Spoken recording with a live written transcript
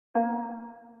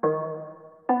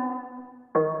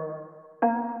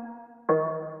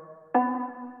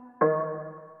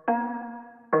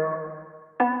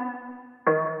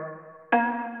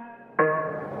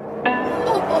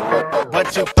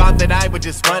that I would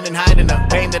just run and hide in the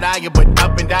pain that I am, but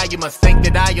up and die, you must think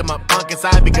that I am a punk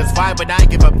inside, because why would I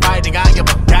give up fighting? I am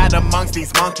a god amongst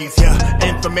these monkeys, yeah.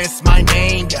 Infamous my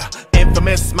name, yeah.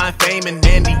 Infamous my fame, and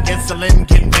then the insulin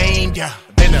get named, yeah.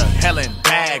 Been a hell and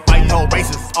bag, white pole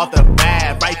races off the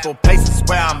bat, rightful places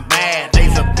where I'm mad,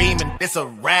 laser beaming, it's a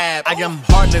rap. I am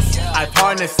heartless, I've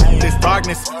harnessed this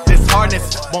darkness, this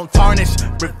hardness won't tarnish.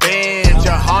 Revenge,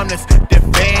 you're harmless,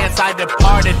 defense, I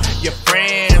departed. Your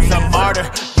friends a martyr,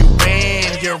 you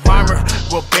win, your armor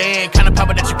will bend. Kind of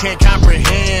power that you can't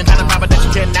comprehend, kind of power that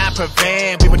you cannot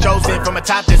prevent. We were chosen from a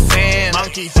top descent.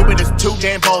 Monkeys, you were just too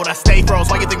damn bold. I stay froze.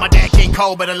 Why you think my dad King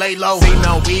Cold? Better lay low. See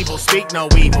no evil, speak no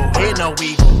evil, hear no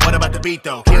evil. What about the beat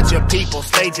though? Killed your people,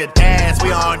 slayed your dads.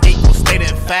 We aren't equal, stayed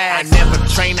in fast. I never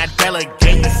train, I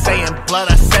delegate. Saying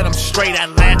blood, I set them straight. I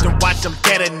laughed and watched them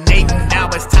detonate. Now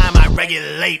it's time I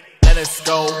regulate. Let us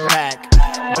go back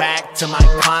to my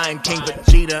climb. King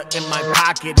Vegeta in my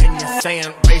pocket, and you're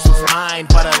saying race was mine.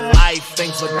 But a life,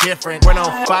 things were different. We're no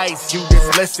fights, you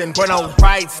just listen. We're no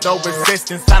rights, no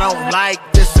resistance. I don't like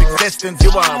this existence.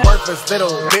 You are worthless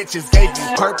little bitches. Gave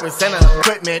you purpose and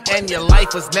equipment, and your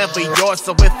life was never yours.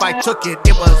 So if I took it,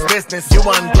 it was business. You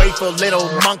ungrateful little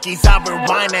monkeys. I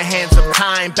rewind the hands of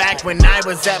time, back when I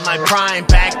was at my prime,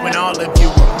 back when all of you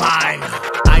were mine.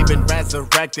 I've been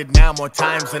resurrected now more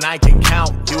times than I can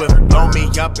count. You have blown me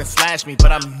up and slashed me,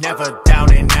 but I'm never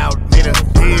down and out. Made a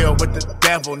deal with the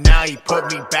devil, now he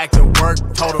put me back to work.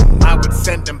 Told him I would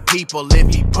send him people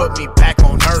if he put me back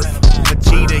on earth.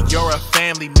 Vegeta, you're a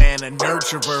family man, a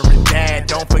nurturer and dad.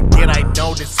 Don't forget I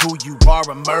notice who you are,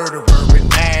 a murderer and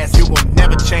last. You will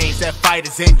never change, that fight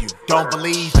is in you. Don't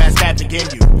believe that's happening in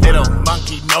you. Little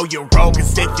monkey, know you're rogue,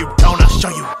 cause if you don't, I'll show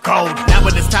you gold. Now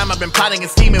at this time I've been plotting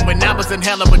and scheming. When I was in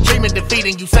hell I was dreaming,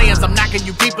 defeating you, saying I'm knocking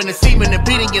you deep in the semen and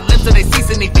beating your lips till they cease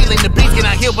and they feeling the beast. Can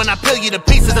I hear when I peel you to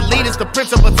pieces? The leaders, the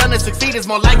principal son to succeed is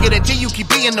more like it. G, you keep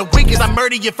being the weakest. I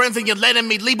murder your friends and you're letting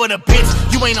me leave with a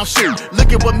bitch. You ain't no shit.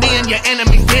 Look at what me and your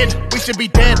enemies did. We should be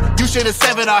dead. You should have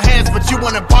severed our heads, but you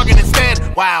wanna bargain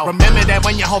instead. Wow. Remember that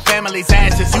when your whole family's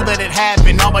ashes, you let it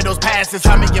happen. All of those passes,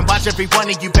 hurt me and watch every one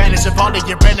of you vanish. Of all of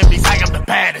your enemies, I am the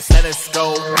baddest. Let us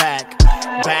go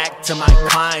back to my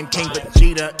climb. King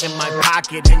Vegeta in my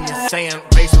pocket, and you're saying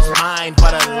race was mine.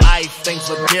 But a life, things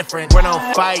were different. We're no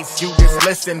fights, you just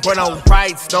listen. We're no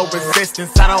rights, no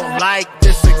resistance. I don't like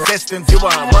this existence. You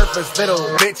are worthless little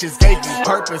bitches. Gave you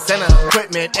purpose and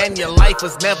equipment, and your life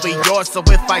was never yours. So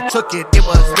if I took it, it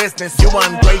was business. You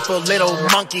ungrateful little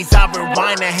monkeys. I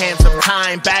rewind the hands of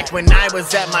time, back when I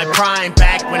was at my prime,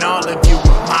 back when all of you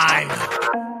were mine.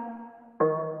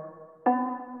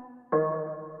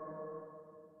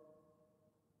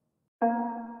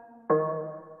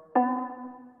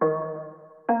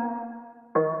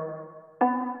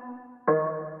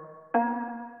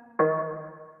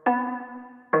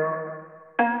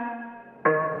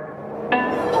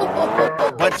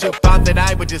 But you thought that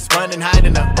I would just run and hide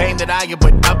in the pain that I am,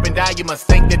 but up and die, you must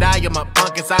think that I am a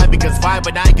punk inside, because why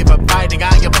would I give up fighting?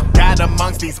 I am a god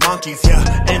amongst these monkeys,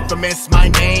 yeah. Infamous my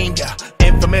name, yeah.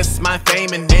 Infamous my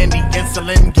fame, and then the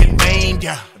insulin get named,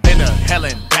 yeah. Been a hell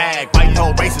and bag, white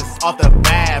pole races off the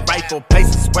bat, rightful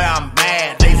places where I'm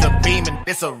mad, laser beaming,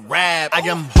 it's a rap. I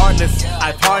am heartless,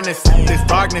 I've harnessed this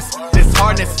darkness, this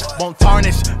hardness won't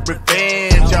tarnish.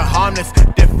 Revenge, you're harmless,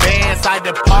 defense, I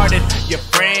departed. Your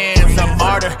friends a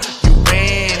martyr, you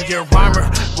win, your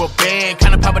armor will bend.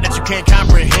 Kind of power that you can't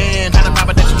comprehend, kind of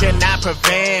power that you cannot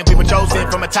prevent. We were chosen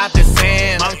from a top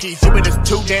descent. Monkeys, you were just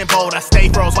too damn bold. I stay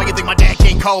froze. Why you think my dad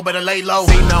King Cold? Better lay low.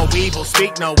 See no evil,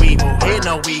 speak no evil, hear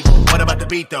no evil. What about the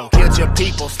beat though? Killed your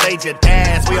people, slayed your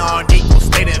dads. We aren't equal,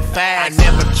 stayed in fast. I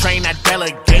never train, I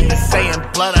delegate. Saying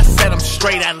blood, I set them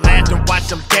straight. I laughed and watched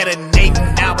them detonate.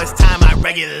 Now it's time I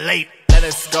regulate. Let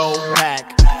us go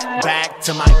back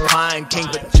to my climb. King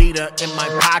Vegeta in my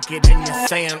pocket, and you're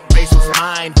saying race was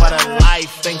mine. But a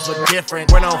life, things were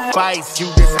different. We're no fights, you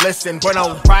just listen. We're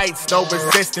no rights, no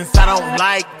resistance. I don't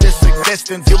like this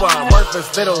existence. You are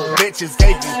worthless little bitches.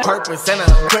 Gave you purpose and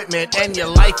equipment, and your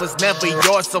life was never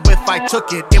yours. So if I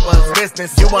took it, it was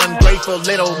business. You ungrateful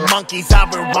little monkeys. I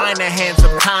rewind the hands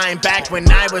of time, back when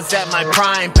I was at my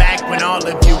prime, back when all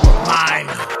of you were mine.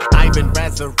 I've been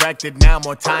resurrected now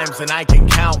more times than I can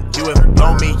count. You have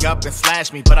blown me up and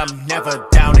slashed me, but I'm never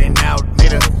down and out.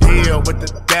 Made a deal with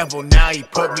the devil, now he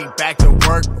put me back to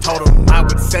work. Told him I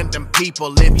would send him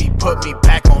people if he put me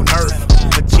back on earth.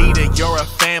 Vegeta, you're a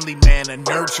family man, a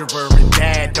nurturer and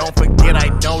dad. Don't forget I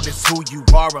know this who you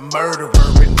are, a murderer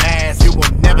and ass. You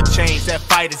will never change, that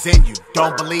fight is in you.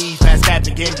 Don't believe that's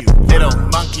happening in you. Little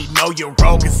monkey, know you're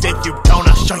rogue, cause if you don't,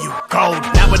 I'll show you gold.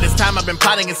 Now at this time I've been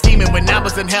plotting and scheming. When I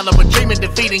was in hell, I was dreaming,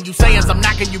 defeating you. Saying I'm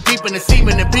knocking you deep in the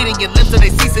semen and beating your lips so they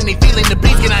ceasing, they feeling the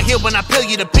beats. Can I heal when I peel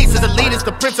you to pieces? Elitist,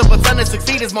 the principal son to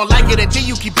succeed is more like it than G.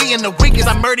 You keep being the weakest.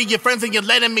 I murder your friends and you're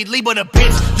letting me leave with a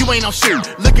bitch. You ain't no shit.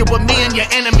 Look at what me and your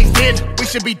enemies did. We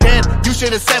should be dead. You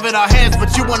should have severed our heads,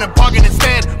 but you wanna bargain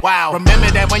instead. Wow. Remember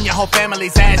that when your whole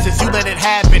family's ashes, you let it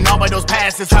happen. All of those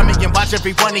passes, hurt me and watch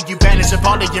every one of you vanish. If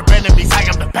all of your enemies, I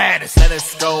am the baddest. Let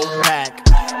us go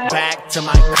back to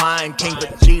my climb. King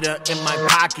Vegeta in my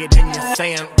pocket, and you're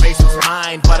saying race was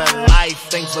mine, but a life,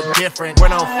 things were different. We're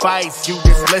no fights, you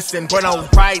just listen. We're no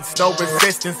rights, no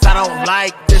resistance. I don't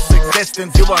like this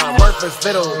existence. You are worthless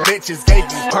little bitches, gave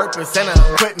you purpose and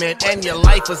equipment, and your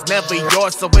life was never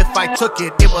yours. So if I took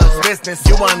it, it was business.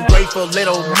 You ungrateful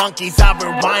little monkeys. I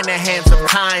rewind the hands of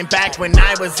time, back when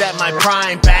I was at my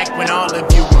prime, back when all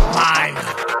of you were mine.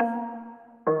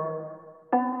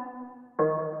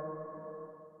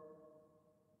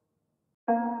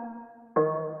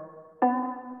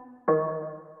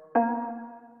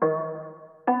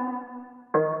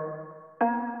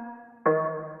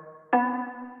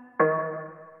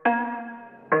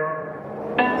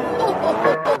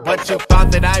 But you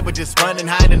thought that I would just run and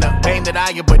hide in the pain that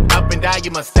I am, but up and die.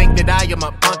 You must think that I am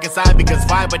a punk inside, because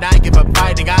why would I give up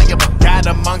fighting? I am a god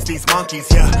amongst these monkeys,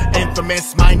 yeah.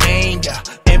 Infamous my name, yeah.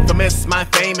 Infamous my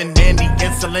fame, and then the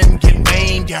insulin get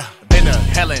named, yeah. Been a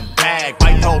hell and bag,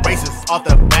 white hole races off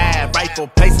the bat. Rightful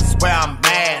places where I'm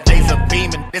mad. Laser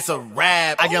beaming, it's a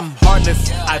rap. I am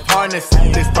heartless, I've harnessed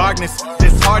this darkness,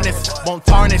 this hardness won't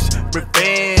tarnish.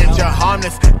 Revenge, you're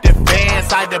harmless.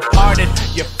 Defense, I departed.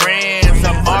 Your friends,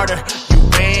 a martyr. You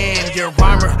win, your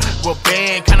armor will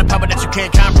bend. Kind of power that you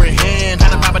can't comprehend.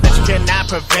 Kind of power that you cannot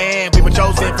prevent. We were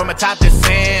chosen from a top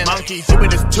descent. Monkeys, you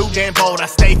it is too damn bold. I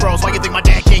stay froze. Why you think my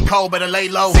dad King Cold? Better lay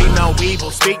low. See no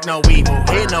evil, speak no evil,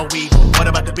 hear no evil. What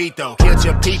about the beat though? Killed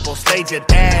your people, slayed your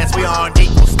dads. We aren't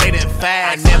equal, stayed in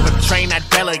fast. I never train, I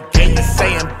delegate. The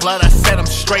saying blood, I set them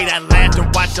straight. I laughed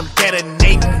and watched them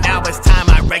detonate. Now it's time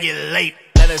I regulate.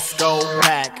 Let us go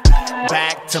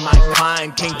back to my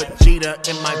climb. King Vegeta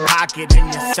in my pocket,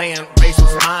 and you're saying race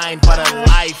was mine, but a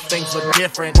life, things were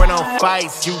different. We're no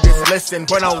fights, you just listen.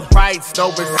 We're no rights, no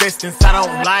resistance. I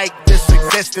don't like this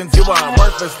existence. You are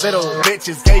worthless little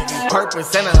bitches, gave you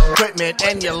purpose and equipment,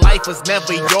 and your life was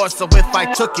never yours. So if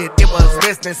I took it, it was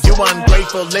business. You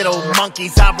ungrateful little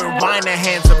monkeys. I rewind the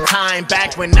hands of time,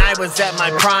 back when I was at my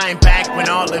prime, back when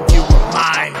all of you were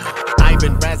mine. I've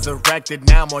been resurrected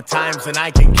now more times than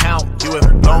I can count. You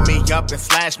have blown me up and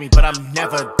slashed me, but I'm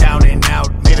never down and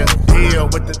out. Made a deal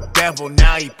with the devil,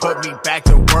 now he put me back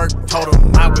to work. Told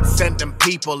him I would send him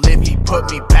people if he put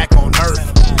me back on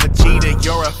earth. Vegeta,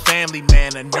 you're a family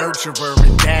man, a nurturer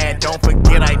and dad. Don't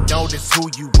forget I know this who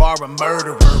you are, a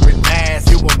murderer and ass.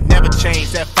 You will never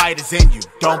change, that fight is in you.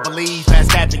 Don't believe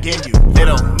that's happening in you.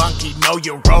 Little monkey, know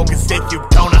you're rogue, cause if you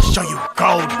don't, I'll show you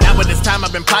gold. Now at this time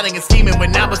I've been plotting and scheming.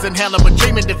 When I was in hell, I was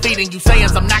dreaming, defeating you. Saying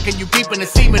I'm knocking you deep in the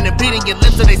semen and beating your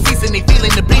lips so they ceasing, they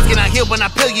feeling the beats. Can I heal when I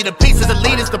peel you to pieces?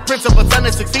 Elitist, the principal son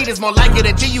to succeed is more like it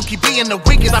than G. You keep being the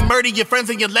weakest. I murder your friends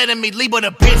and you're letting me leave with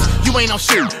a bitch. You ain't no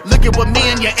shit. Look at what me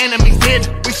and your enemies did.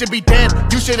 We should be dead.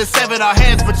 You should have severed our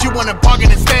heads, but you wanna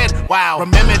bargain instead. Wow.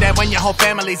 Remember that when your whole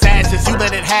family's ashes, you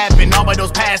let it happen. All of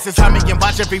those passes, hurt me and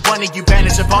watch every one of you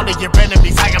vanish. If all of your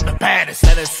enemies, I am the baddest.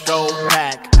 Let us go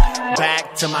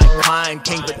back to my climb.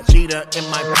 King Vegeta in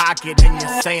my pocket, and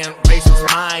you're saying race was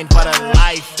mine, but a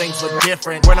life, things were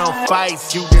different. We're no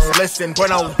fights, you just listen. We're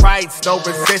no rights, no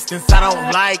resistance. I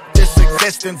don't like this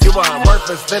existence. You are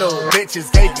worthless little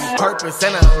bitches, gave you purpose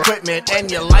and equipment, and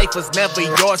your life was never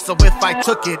yours. So if I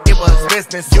took it, it was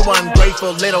business. You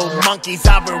ungrateful little monkeys.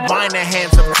 I rewind the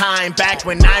hands of time, back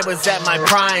when I was at my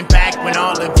prime, back when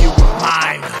all of you were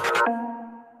mine.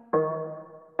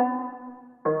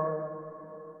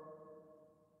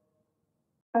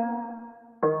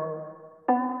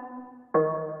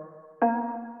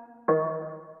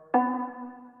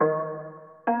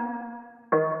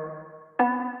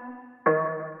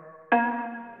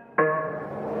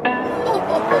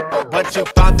 But you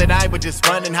thought that I would just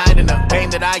run and hide in the pain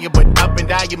that I am, but up and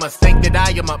die. You must think that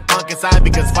I am a punk inside,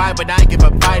 because why would I give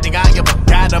up fighting? I am a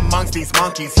god amongst these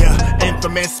monkeys, yeah.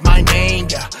 Infamous my name,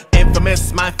 yeah.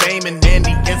 Infamous my fame, and then the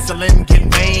insulin get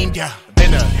named, yeah.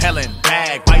 Been a hell and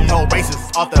bag, white hole races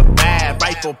off the bat.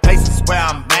 Rightful places where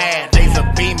I'm mad. Laser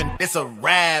beaming, It's a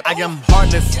rap. I am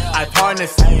heartless, I've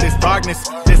harnessed this darkness,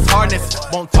 this hardness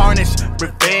won't tarnish.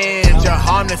 Revenge, you're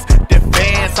harmless.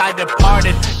 Defense, I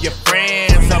departed. Your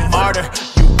friends, a martyr.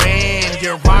 You win,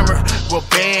 your armor will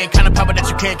bend. Kind of power that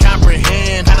you can't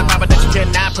comprehend. Kind of power that you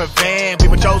cannot prevent. We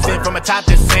were chosen from a top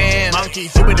to sin.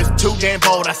 Monkeys, you were just too damn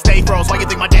bold. I stay froze. Why you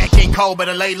think my dad King Cole?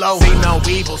 Better lay low. See no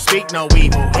evil, speak no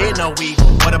evil, hear no evil.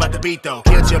 What about the beat though?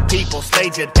 Killed your people,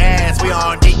 slayed your dads. We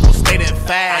aren't equal, stayed in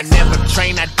fast. I never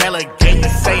train, I delegate.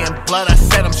 Saying blood, I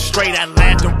set them straight. I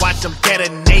laughed and watched them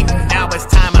detonate. Now it's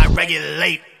time I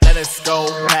regulate. Let us go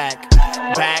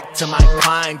back to my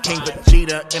climb. King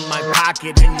Vegeta in my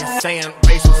pocket, and you're saying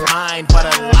race was mine. But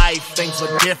a life, things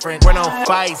were different. We're no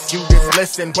fights, you just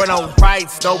listen. We're no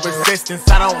rights, no resistance.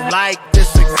 I don't like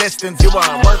this existence. You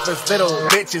are worthless little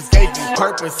bitches. Gave you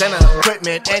purpose and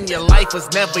equipment, and your life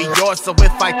was never yours. So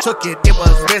if I took it, it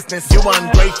was business. You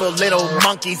ungrateful little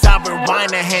monkeys. I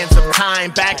rewind the hands of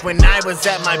time. Back when I was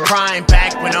at my prime.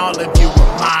 Back when all of you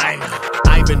were mine.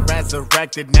 I've been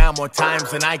resurrected now more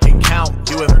times than I can count.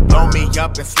 You have blown me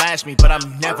up and slashed me, but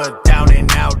I'm never down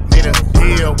and out. Made a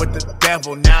deal with the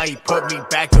devil, now he put me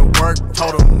back to work.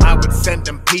 Told him I would send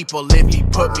him people if he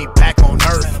put me back on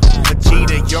earth.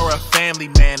 Vegeta, you're a family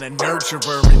man, a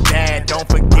nurturer and dad. Don't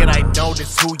forget I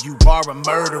notice who you are, a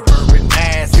murderer and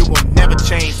ass. You will never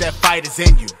change, that fight is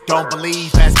in you. Don't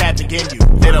believe that's happening in you.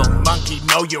 Little monkey,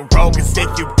 know you're rogue, and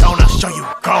if you don't, I'll show you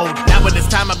gold. Now at this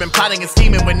time I've been plotting and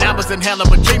scheming. When I was in hell I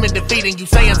was dreaming, defeating you.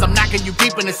 Saying I'm knocking you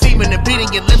deep in the semen and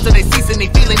beating your lips so they cease and they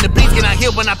feeling the beats. Can I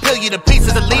hear when I peel you to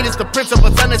pieces? The leaders, the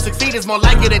principal son to succeed is more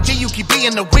like it. G, you keep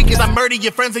being the weakest. I murder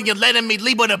your friends and you're letting me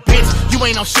leave with a bitch. You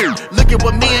ain't no shit. Look at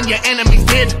what me and your enemies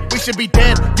did. We should be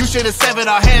dead. You should have severed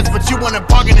our heads, but you wanna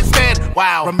bargain instead.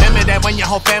 Wow. Remember that when your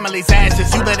whole family's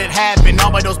ashes, you let it happen.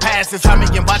 All of those passes, hurry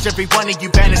and watch every one of you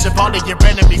vanish. Of all of your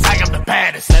enemies, I am the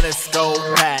baddest. Let us go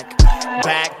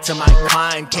back to my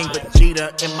climb. King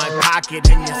Vegeta in my pocket,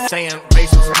 and you're saying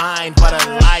race was mine. But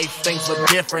a life, things were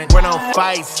different. We're no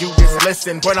fights, you just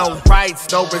listen. We're no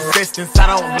rights, no resistance. I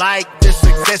don't like this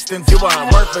existence. You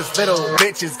are worthless little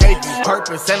bitches. Gave you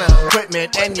purpose and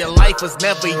equipment, and your life was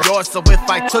never yours. So if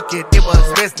I took it, it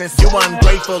was business. You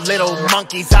ungrateful little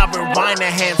monkeys. I rewind the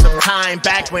hands of time.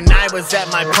 Back when I was at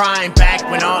my prime. Back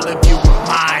when all of you were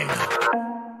mine.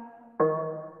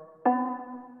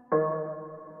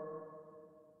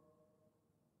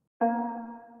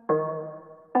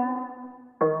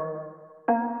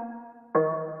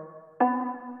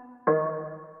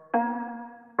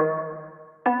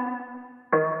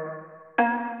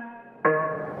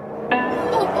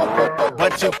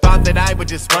 But you thought that I would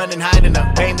just run and hide in the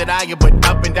pain that I am, but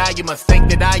up and die. You must think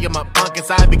that I am a punk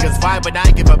inside, because why would I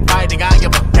give up fighting? I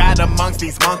am a god amongst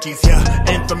these monkeys, yeah.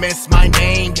 Infamous my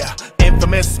name, yeah.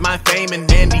 Infamous my fame, and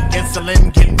then the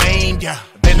insulin get named, yeah.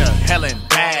 Been a hell and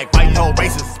bag, white pole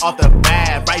races off the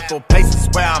map. Rightful places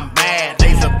where I'm mad.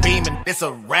 Laser beaming, it's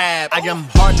a rap. I am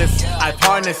heartless, I've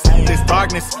harnessed this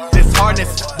darkness, this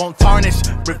hardness won't tarnish.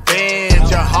 Revenge,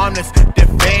 you're harmless.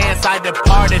 Defense, I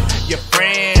departed. Your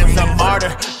friends, a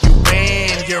martyr. You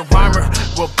win, your armor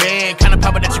will bend. Kind of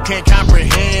power that you can't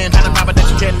comprehend. Kind of power that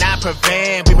you cannot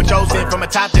prevent. We were chosen from a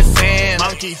top to sin.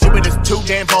 Monkeys, you were just too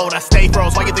damn bold. I stay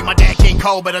froze. Why you think my dad King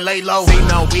Cole? Better lay low. See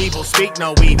no evil, speak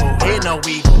no evil, hear no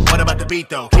evil. What about the beat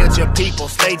though? Killed your people,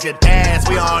 slayed your dads.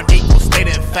 We aren't equal, stayed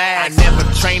in fast. I never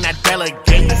train, I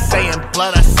delegate. Saying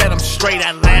blood, I set them straight.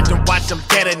 I laughed and watched them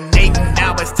detonate.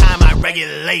 Now it's time I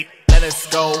regulate. Let us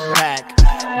go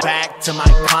back to my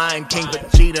climb. King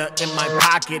Vegeta in my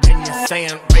pocket, and you're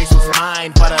saying race was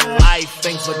mine. But a life,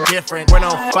 things were different. We're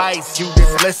no fights, you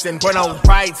just listen. We're no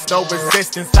rights, no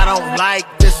resistance. I don't like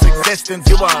this existence.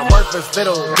 You are worthless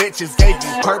little bitches. Gave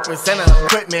you purpose and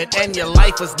equipment, and your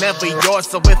life was never yours.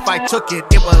 So if I took it,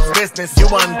 it was business. You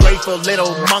ungrateful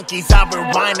little monkeys. I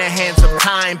rewind the hands of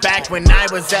time. Back when I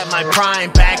was at my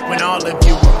prime. Back when all of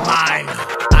you were mine.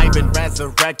 I've been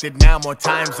resurrected now more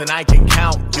times than I can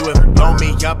count. You have blown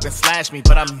me up and slashed me,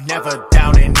 but I'm never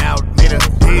down and out. Made a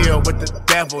deal with the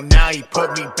devil, now he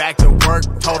put me back to work.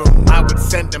 Told him I would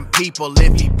send him people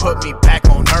if he put me back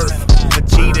on earth.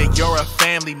 Vegeta, you're a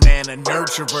family man, a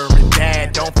nurturer and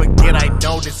dad. Don't forget I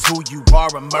notice who you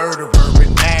are, a murderer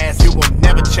and ass. You will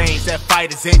never change, that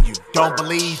fight is in you. Don't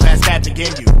believe that's happening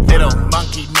in you. Little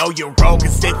monkey, know you're rogue,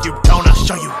 and if you don't, I'll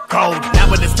show you gold.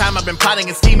 Now at this time I've been plotting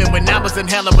and scheming. When I was in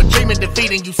hell I was dreaming,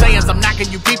 defeating you. Saying I'm knocking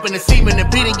you deep in the semen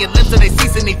and beating your lips so they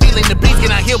ceasing, they feeling the beats.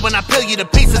 Can I heal when I peel you to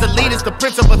pieces? The leaders, the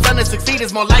principal son to succeed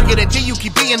is more likely than you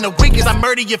keep being the weakest. I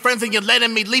murder your friends and you're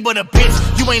letting me leave with a bitch.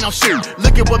 You ain't no shit.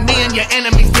 Look at what me and your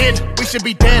enemies did. We should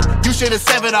be dead. You should have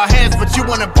severed our heads, but you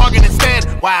wanna bargain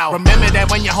instead. Wow. Remember that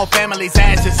when your whole family's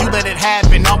ashes, you let it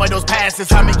happen. All of those passes,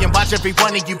 hum me and watch every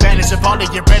one of you vanish. Of all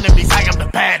of your enemies, I am the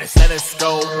baddest. Let us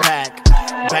go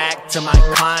back to my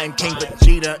climb. King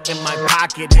Vegeta in my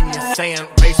pocket, and you're saying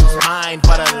race was mine.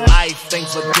 But in life,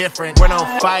 things were different. We're no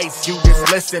fights, you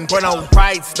just listen. We're no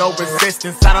rights, no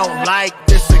resistance. I don't like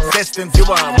this existence. You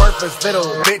are worthless little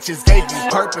bitches. Gave you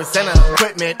purpose and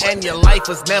equipment, and your life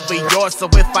was never yours. So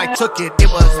if I took it, it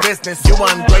was business. You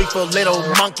ungrateful little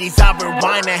monkeys. I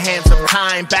rewind the hands of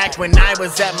time. Back when I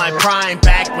was at my prime.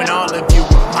 Back when all of you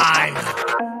were mine.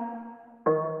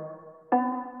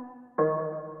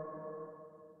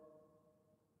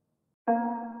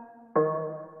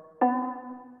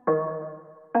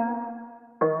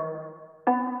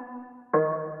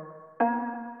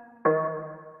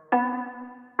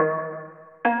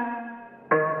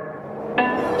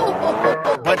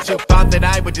 But you thought that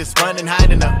I would just run and hide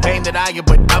in the pain that I am,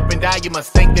 but up and down, you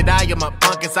must think that I am a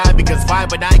punk inside. Because why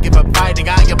would I give up fighting?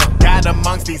 I am a god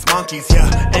amongst these monkeys,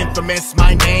 yeah. Infamous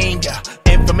my name, yeah.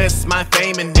 Infamous my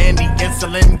fame, and then the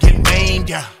insulin get named,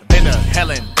 yeah. Been a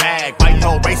hell and bag, white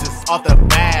hole races off the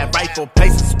map. Rightful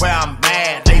places where I'm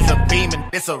mad. Laser beaming,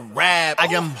 it's a rap. I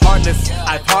am heartless,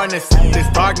 I've harnessed this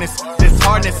darkness, this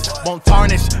hardness won't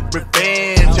tarnish.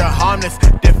 Revenge, you're harmless.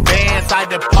 Defense, I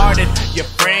departed. Your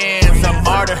friends, a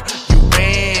martyr. You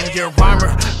win, your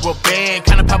armor will bend.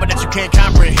 Kind of power that you can't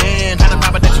comprehend. Kind of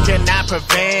power that you cannot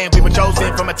prevent. We were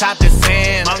chosen from a top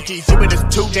descent. Monkeys, you were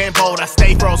just too damn bold. I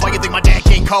stay froze. Why you think my dad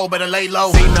King Cold? Better lay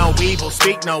low. See no evil,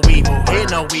 speak no evil, hear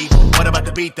no evil. What about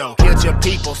the beat though? Killed your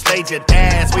people, slayed your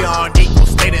dads. We aren't equal,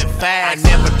 stayed in fast. I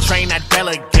never train, I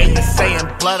delegate. The saying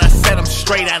blood, I set them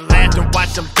straight. I laughed and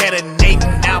watched them detonate.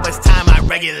 Now it's time I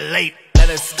regulate. Let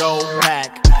us go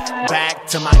back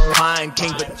to my climb.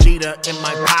 King Vegeta in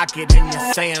my pocket, and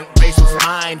you're saying race was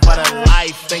mine. But in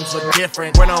life, things were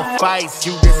different. We're no fights,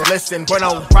 you just listen. We're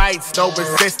no rights, no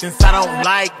resistance. I don't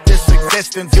like this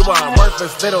existence. You are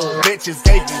worthless little bitches.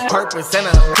 Gave you purpose and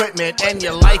equipment, and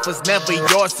your life was never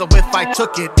yours. So if I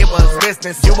took it, it was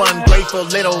business. You ungrateful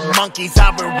little monkeys. I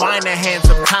rewind the hands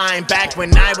of time. Back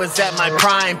when I was at my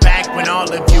prime. Back when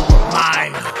all of you were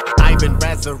mine. I've been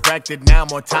resurrected now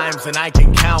more times than I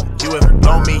can count. You have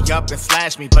blown me up and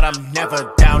slashed me, but I'm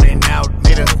never down and out.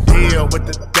 Made a deal with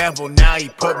the devil, now he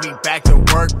put me back to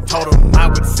work. Told him I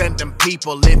would send him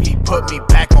people if he put me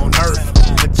back on earth.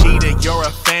 Vegeta, you're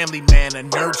a family man, a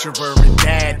nurturer and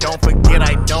dad. Don't forget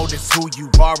I notice who you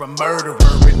are, a murderer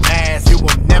and ass. You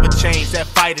will never change, that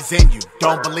fight is in you.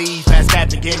 Don't believe that's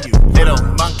that begin you. Little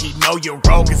monkey, know you're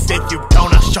rogue, cause if you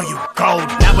don't, I'll show you gold.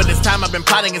 Now at this time I've been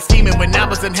plotting and scheming. When I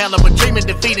was in hell, I was dreaming,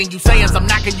 defeating you. Saying I'm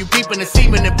knocking you deep in the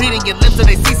semen and beating your lips, and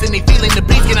they ceasing, they feeling the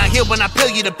beats. Can I heal when I peel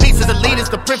you to pieces? The leaders,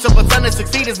 the principal son to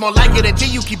succeed is more likely than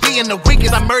you keep being the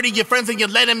weakest. I murder your friends and you're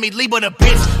letting me leave with a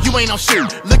bitch. You ain't no shit.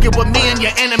 Look at what me and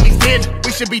your enemies did.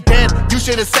 We should be dead. You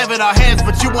should have severed our heads,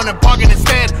 but you wanna bargain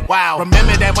instead. Wow.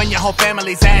 Remember that when your whole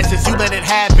family's ashes, you let it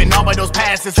happen. All of those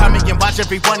passes, hum me and watch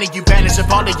every one of you vanish.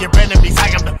 Of all of your enemies, I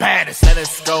am the baddest. Let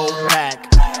us go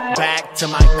back to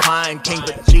my climb. King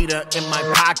Vegeta in my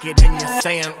pocket, and you're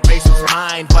saying race was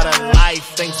mine. But in life,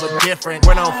 things were different.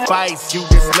 We're no fights, you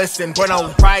just listen. We're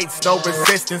no rights, no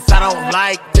resistance. I don't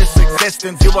like this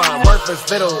existence. You are worthless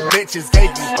little bitches. Gave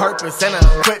you purpose and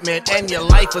equipment, and your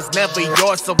life was never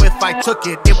yours. So if I took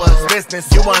it, it was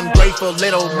business. You ungrateful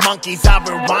little monkeys. I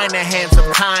rewind the hands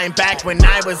of time. Back when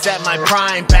I was at my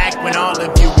prime. Back when all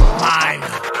of you were mine.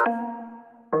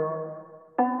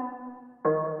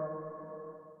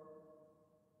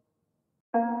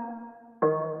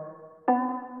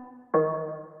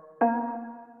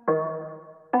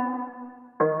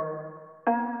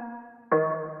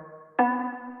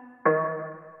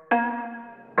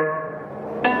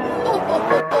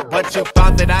 But you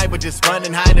thought that I would just run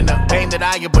and hide in the pain that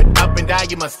I am, but up and down,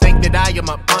 you must think that I am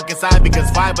a punk inside.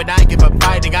 Because why would I give up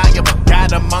fighting? I am a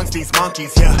god amongst these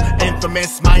monkeys, yeah.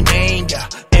 Infamous my name, yeah.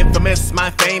 Infamous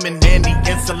my fame, and then the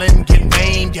insulin get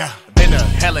named, yeah. Been a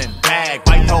hell and bag,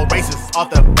 white hole races off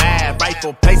the map.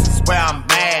 Rightful places where I'm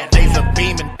mad. Laser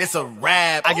beaming, it's a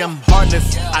rap. I am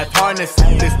heartless, I've harnessed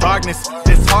this darkness,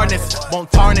 this hardness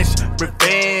won't tarnish.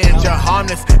 Revenge, you're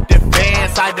harmless.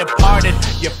 Defense, I departed.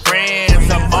 Your friends,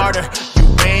 a martyr. You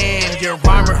win, your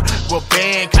armor will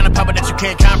bend. Kind of power that you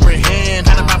can't comprehend.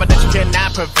 Kind of power that you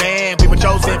cannot prevent. We were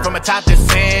chosen from a top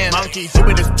descent. Monkeys, you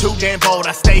were just too damn bold.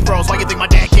 I stay froze. Why you think my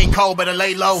dad King king cold, better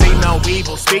lay low. See no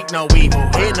evil, speak no evil,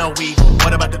 hear no evil.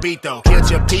 What about the beat though? Killed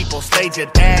your people, slayed your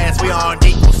dads. We aren't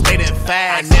equal, stayed in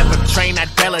fast. I never train, I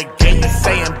delegate.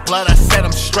 Saying blood, I set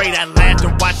them straight. I laughed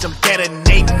and watched them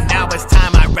detonate. Now it's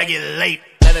time I regulate.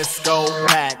 Let us go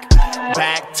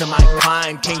back to my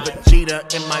climb. King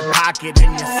Vegeta in my pocket,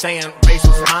 and you're saying race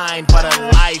was mine. But in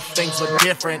life, things were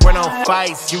different. We're no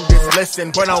fights, you just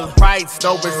listen. We're no rights,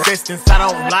 no resistance. I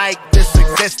don't like this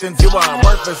existence. You are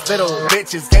worthless little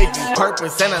bitches. Gave you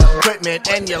purpose and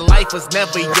equipment, and your life was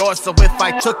never yours. So if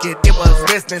I took it, it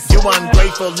was business. You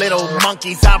ungrateful little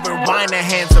monkeys. I rewind the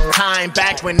hands of time.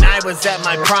 Back when I was at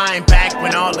my prime. Back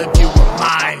when all of you were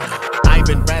mine. I've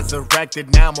been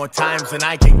resurrected now more times than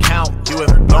I can count. You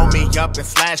have blown me up and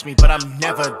slashed me, but I'm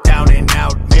never down and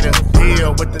out. Made a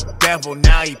deal with the devil,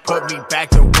 now he put me back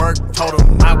to work. Told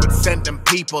him I would send him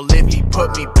people if he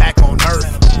put me back on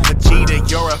earth. Vegeta,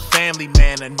 you're a family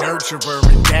man, a nurturer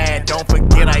and dad. Don't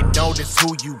forget I notice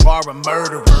who you are, a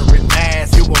murderer and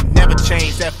ass. You will never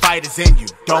change, that fight is in you.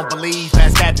 Don't believe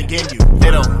that's happening in you.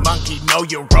 Little monkey, know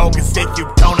you're rogue, and if you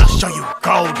don't, I'll show you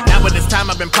gold. Now at this time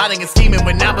I've been plotting and scheming.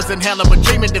 When I was in hell, I was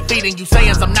dreaming, defeating you.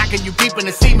 Saying I'm knocking you deep in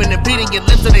the semen and beating your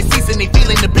lips so they cease and they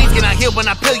feeling the beat. Can I hear when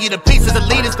I peel you to pieces? The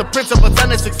leaders, the principal son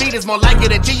to succeed is more like it.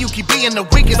 That G, you keep being the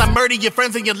weakest. I murder your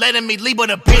friends and you're letting me leave with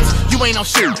a bitch. You ain't no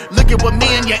shit. Look at what me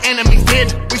and your enemies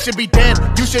did. We should be dead.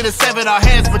 You should have severed our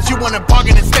heads, but you wanna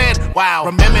bargain instead. Wow.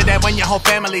 Remember that when your whole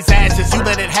family's ashes, you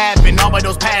let it happen. All of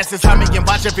those passes, hurt me and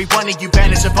watch every one of you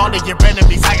vanish. Of all of your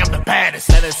enemies, I am the baddest.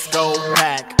 Let us go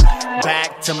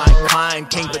back to my climb.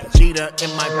 King Vegeta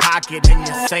in my pocket, and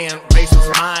you're saying race was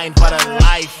mine. But in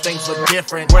life, things were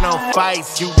different. We're no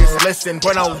fights, you just listen.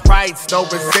 We're no rights, no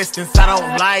resistance. I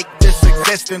don't like this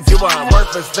existence. You are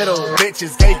worthless little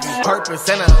bitches. Gave you purpose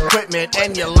and equipment,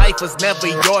 and your life was never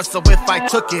yours. So if I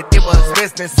took it, it was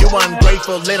business. You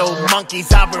ungrateful little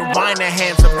monkeys. I rewind the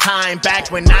hands of time.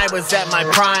 Back when I was at my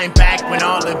prime. Back when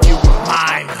all of you were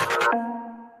mine.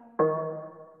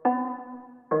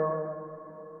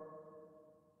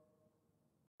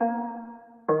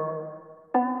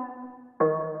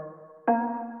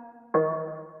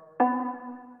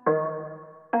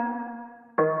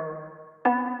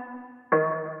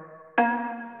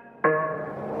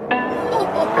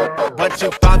 But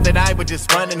you thought that I would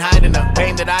just run and hide in the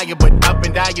pain that I am, but up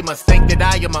and die. You must think that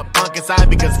I am a punk inside,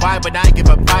 because why would I give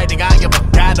up fighting? I am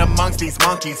a god amongst these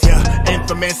monkeys, yeah.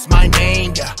 Infamous my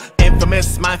name, yeah.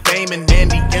 Infamous my fame, and then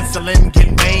the insulin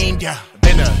get named, yeah.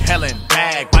 Been a hell and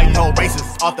bag, white hole races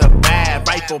off the map.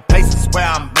 Rightful places where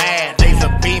I'm mad. Laser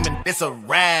beaming, it's a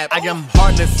rap. I am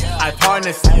heartless, I've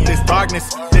harnessed this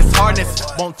darkness. This hardness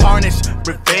won't tarnish.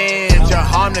 Revenge, you're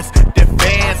harmless.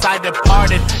 Defense, I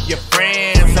departed. Your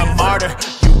friends, a martyr.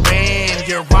 You win,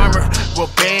 your armor will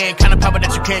bend. Kind of power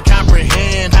that you can't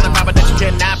comprehend. Kind of power that you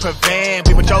cannot prevent.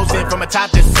 We were chosen from a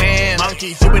top descent.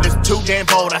 Monkeys, you were just too damn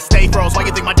bold. I stay froze. Why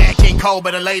you think my dad king cold?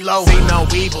 Better lay low. See no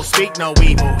evil, speak no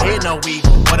evil, hear no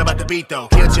evil. What about the beat though?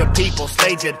 Killed your people,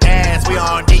 slayed your dads. We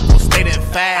aren't equal, stayed in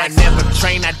fast. I never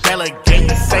train, I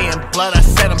delegate. Saying blood, I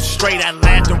set them straight. I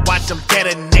laughed and watched them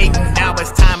detonate. Now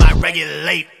it's time I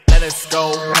regulate. Let us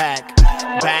go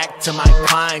back to my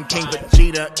climb. King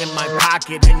Vegeta in my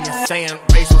pocket, and you're saying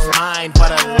race was mine.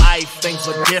 But in life, things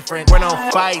were different. We're no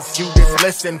fights, you just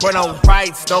listen. We're no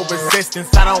rights, no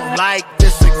resistance. I don't like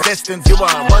this existence. You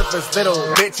are worthless little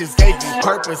bitches. Gave you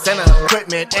purpose and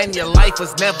equipment, and your life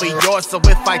was never yours. So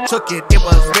if I took it, it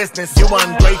was business. You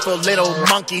ungrateful little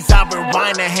monkeys. I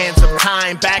rewind the hands of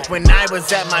time. Back when I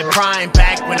was at my prime.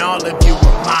 Back when all of you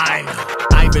were mine.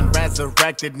 I've been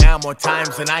resurrected now more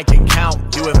times than I can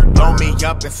count. You have blown me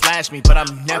up and slashed me, but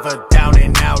I'm never down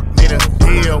and out. Made a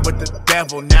deal with the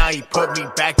devil, now he put me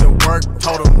back to work.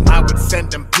 Told him I would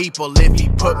send him people if he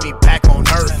put me back on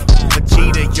earth.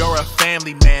 Vegeta, you're a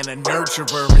family man, a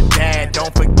nurturer and dad.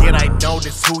 Don't forget I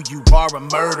notice who you are, a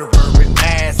murderer and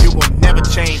ass. You will never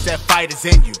change, that fight is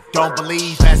in you. Don't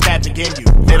believe that's happening in you.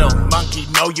 Little monkey,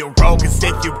 know you're rogue, and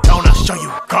if you don't, I'll show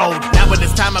you gold. Now at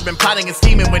this time I've been plotting and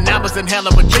scheming. When I was in hell,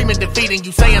 I was dreaming, defeating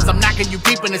you. Saying I'm knocking you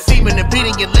deep in the semen and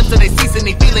beating your lips so they cease and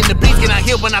they feeling the beat. Can I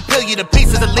hear when I peel you to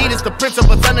pieces? The leaders, the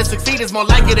principal son to succeed is more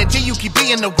like it. That G, you keep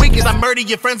being the weakest. I murder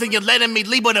your friends and you're letting me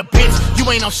leave with a bitch. You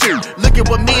ain't no shit. Look at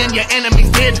what me and your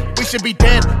enemies did. We should be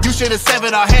dead. You should have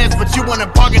severed our heads, but you wanna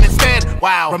bargain instead.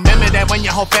 Wow. Remember that when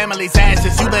your whole family's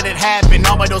ashes, you let it happen.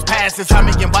 All of those passes, hurt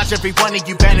me and watch every one of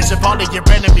you vanish. Of all of your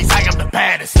enemies, I am the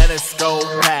baddest. Let us go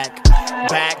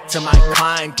back to my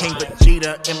climb. King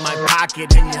Vegeta in my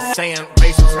pocket, and you're saying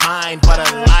race was mine. But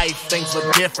in life, things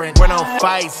were different. We're no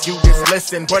fights, you just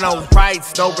listen. We're no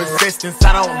rights, no resistance.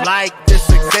 I don't like this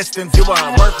this existence. You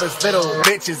are worthless little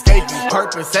bitches, gave you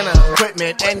purpose and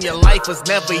equipment, and your life was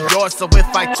never yours, so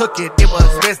if I took it, it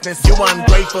was business. You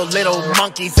ungrateful little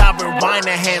monkeys, I rewind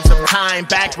the hands of time,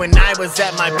 back when I was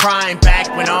at my prime,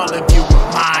 back when all of you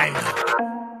were mine.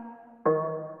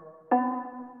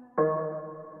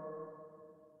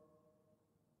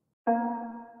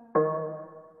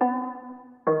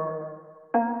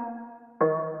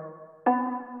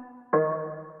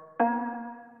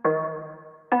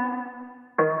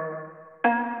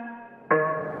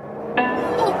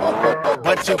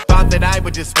 But you thought that I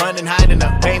would just run and hide in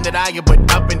the pain that I am, but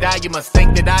up and down you must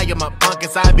think that I am a punk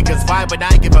inside, because why would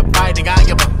I give up fighting? I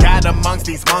am a god amongst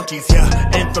these monkeys,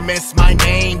 yeah. Infamous my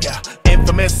name, yeah.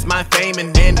 Infamous my fame,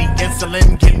 and then the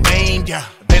insulin get named, yeah.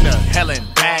 Been a hellin'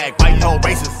 bag, white hole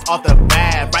races off the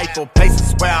bat, rightful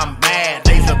places where I'm mad,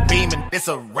 laser beaming, it's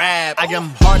a rap. I am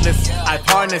heartless, I've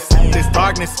harnessed this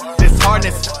darkness, this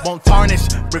hardness won't tarnish.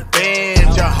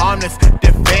 Revenge, you're harmless,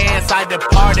 defense, I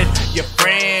departed. Your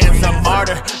friends, a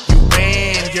martyr, you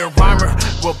win, your armor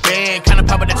will bend. Kind of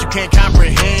power that you can't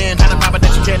comprehend, kind of power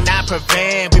that you cannot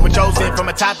prevent. We were chosen from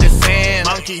a top descent.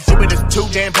 Monkeys, you it is too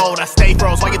damn bold. I stay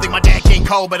froze, why you think my dad King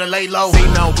Cole? Better lay low.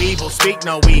 See no evil, speak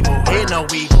no evil, hear no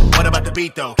evil. What about the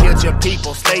beat though? Killed your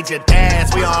people, slayed your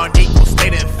dads. We aren't equal,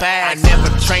 stayed in fast. I never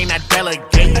train, I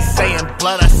delegate. The saying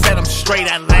blood, I set them straight.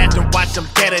 I laughed and watched them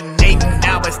detonate.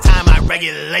 Now it's time I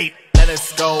regulate. Let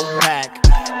us go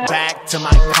back to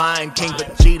my prime. King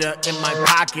Vegeta in my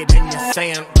pocket, and you're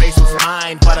saying race was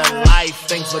mine. But a life,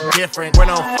 things were different. We're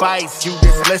no fights, you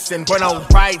just listen. We're no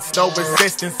rights, no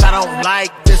resistance. I don't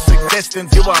like this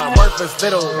existence. You are worthless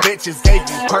little bitches, gave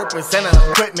you purpose and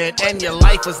equipment, and your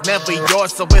life was never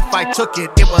yours, so if I took it,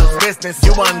 it was business.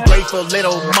 You ungrateful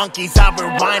little monkeys, I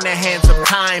rewind the hands of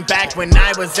time, back when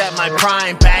I was at my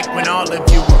prime, back when all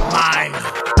of you were mine.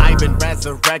 I've been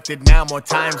resurrected now more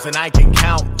times than I can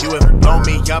count. You have blown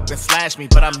me up and slashed me,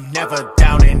 but I'm never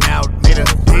down and out. Made a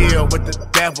deal with the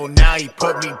devil, now he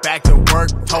put me back to work.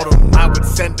 Told him I would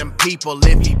send him people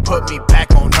if he put me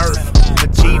back on earth.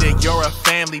 Vegeta, you're a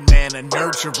family man, a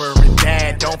nurturer and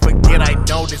dad. Don't forget I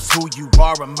notice who you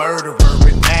are, a murderer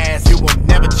and ass. You will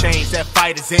never change, that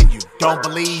fight is in you. Don't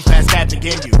believe that's happening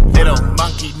in you. Little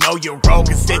monkey, know you're rogue,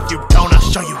 cause if you don't,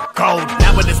 I'll show you gold.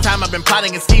 Now at this time I've been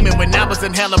plotting and scheming. When I was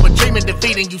in hell, I was dreaming,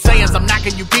 defeating you. Saying I'm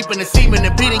knocking you deep in the semen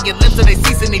and beating your lips, and they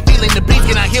ceasing, they feeling the beat.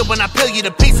 Can I hear when I peel you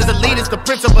to pieces? The leaders, the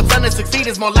prince of a son to succeed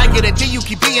is more like it than G. You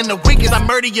keep being the weakest. I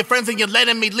murder your friends and you're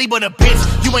letting me leave with a bitch.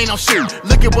 You ain't no shit.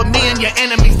 Look at what me and your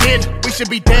enemies did. We should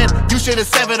be dead. You should have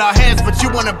severed our heads, but you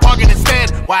wanna bargain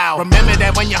instead. Wow. Remember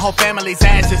that when your whole family's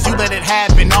ashes, you let it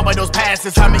happen. All by those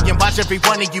passes, hurt me and watch every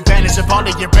one of you vanish. Of all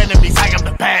of your enemies, I am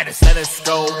the baddest. Let us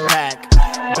go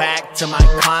back to my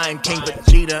prime. King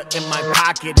Vegeta in my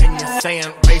pocket, and you're saying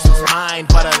race was mine,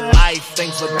 but a life,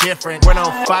 things were different. We're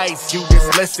no fights, you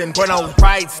just listen. We're no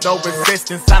rights, no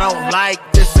resistance. I don't like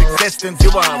this existence.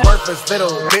 You are worthless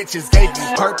little bitches, gave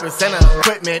you purpose and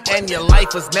equipment, and your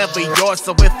life was never yours,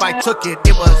 so if I took it,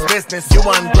 it was business. You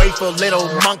ungrateful little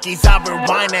monkeys, I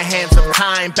rewind the hands of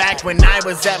time, back when I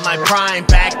was at my prime,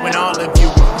 back when all of you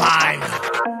were mine.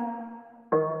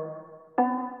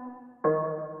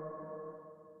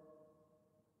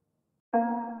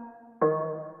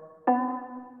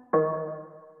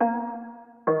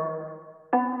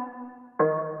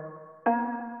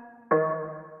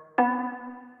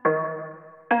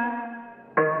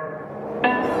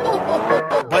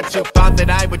 But you thought that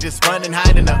I would just run and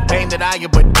hide in the pain that I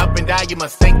am, but up and down you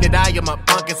must think that I am a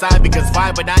punk inside, because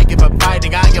why would I give up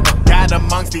fighting? I am a god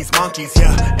amongst these monkeys,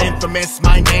 yeah. Infamous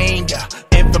my name, yeah.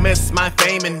 Infamous my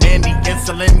fame, and then the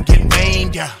insulin get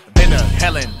named, yeah. Been a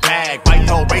hellin' bag, white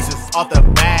hole races off the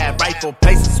bat, rightful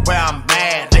places where I'm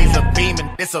mad, laser beaming,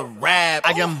 it's a rap.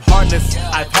 I am heartless,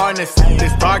 I've harnessed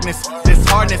this darkness, this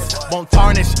hardness won't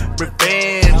tarnish.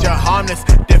 Revenge, you're harmless,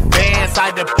 defense,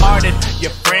 I departed.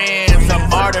 Your friends, a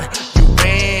martyr, you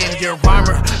win, your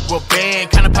armor will bend.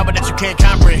 Kind of power that you can't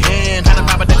comprehend, kind of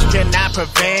power that you cannot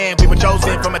prevent. We were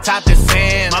chosen from a top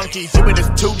descent. Monkeys, you it is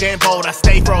too damn bold. I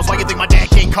stay froze, why you think my dad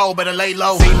King Cole? Better lay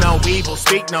low. See no evil,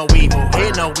 speak no evil,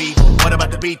 hear no evil. What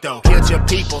about the beat though? Killed your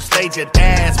people, slayed your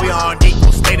dads. We aren't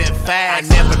equal, stayed in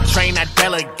fast. I never train, I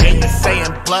delegate. The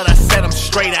saying blood, I set them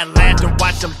straight. I laughed and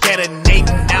watched them detonate.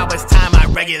 Now it's time I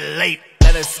regulate.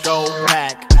 Let us go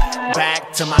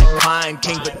back to my prime.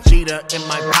 King Vegeta in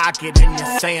my pocket, and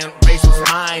you're saying race was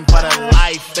mine. But in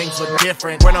life, things were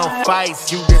different. We're no fights,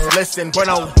 you just listen. We're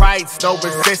no rights, no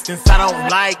resistance. I don't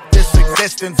like this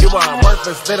existence. You are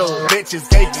worthless little bitches.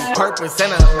 Gave you purpose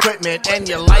and equipment, and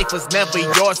your life was never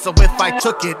yours. So if I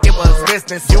took it, it was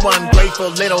business. You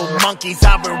ungrateful little monkeys.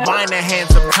 I rewind the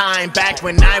hands of time. Back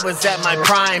when I was at my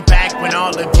prime. Back when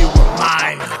all of you were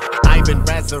mine. I've been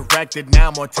resurrected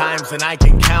now more times than I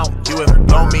can count. You have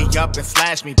blown me up and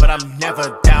slashed me, but I'm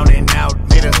never down and out.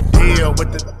 Made a deal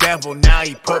with the devil, now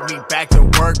he put me back to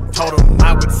work. Told him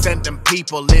I would send them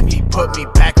people if he put me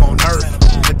back on earth.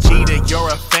 Vegeta, you're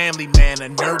a family man, a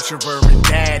nurturer and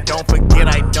dad. Don't forget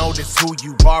I notice who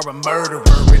you are, a murderer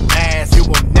and ass. You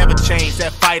will never change,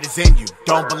 that fight is in you.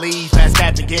 Don't believe that's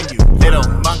happening in you. Little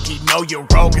monkey, know you're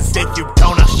rogue, and if you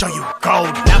don't, I'll show you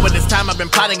gold. Now at this time I've been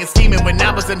plotting and scheming. When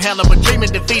I was in hell I was dreaming,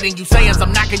 defeating you, saying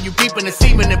I'm knocking you deep in the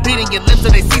semen and beating your lips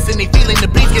till they cease and they feeling the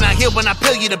beat. Can I hear when I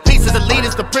peel you to pieces? The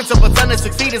leaders, the principal son to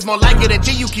succeed is more like it than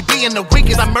G. You keep being the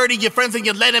weakest. I murder your friends and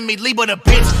you're letting me leave with a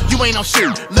bitch. You ain't no shit.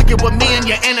 Look at what me and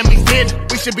your enemies did.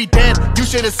 We should be dead. You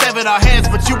should have severed our heads,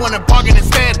 but you wanna bargain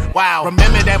instead. Wow.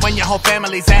 Remember that when your whole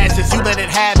family's ashes, you let it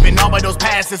happen. All of those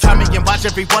passes, hum and watch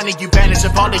every one of you vanish.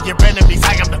 Of all of your enemies,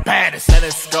 I am the baddest. Let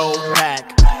us go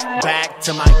back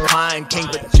to my prime. King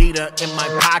Vegeta in my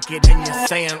pocket, and you're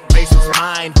saying race was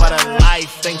mine. But in life,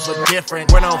 things were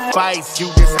different. We're no fights, you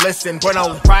just listen. We're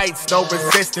no rights, no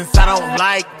resistance. I don't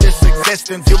like this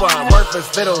existence. You are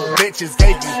worthless little bitches.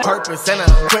 Gave you purpose and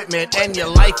equipment, and your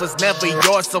life was never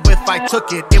yours. So if I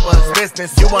took it, it was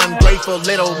business. You ungrateful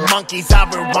little monkeys. I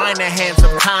rewind the hands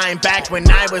of time. Back when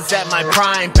I was at my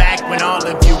prime. Back when all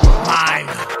of you were mine.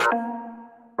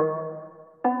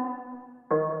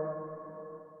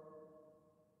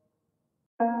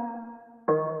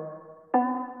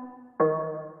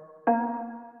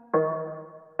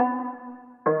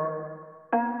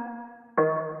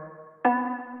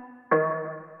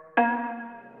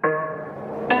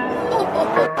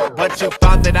 But you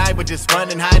thought that I would just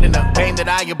run and hide in the pain that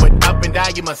I am, but up and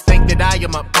die. You must think that I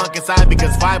am a punk inside,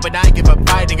 because why would I give up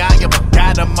fighting? I am a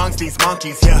god amongst these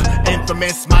monkeys, yeah.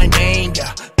 Infamous my name,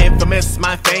 yeah. Infamous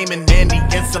my fame, and then the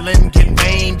insulin get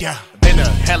named, yeah. Been a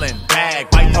hell and bag,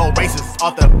 white hole races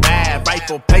off the map.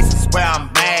 Rightful places where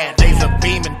I'm mad. Laser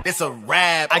beaming, it's a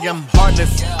rap. I am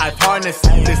heartless, I've harnessed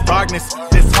this darkness.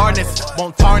 This hardness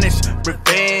won't tarnish.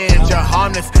 Revenge, you're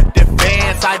harmless.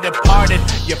 Defense, I departed.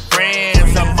 Your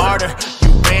friends, a martyr.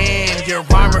 You win, your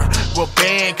armor will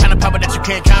bend. Kind of power that you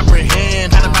can't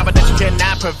comprehend. Kind of power that you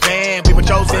cannot prevent. We were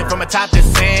chosen from a top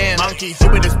descent. Monkeys, you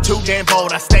were just too damn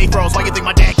bold. I stay froze. Why you think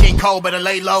my dad King Cold? Better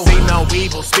lay low. See no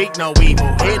evil, speak no evil,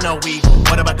 hear no evil.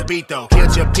 What about the beat though?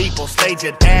 Killed your people, slayed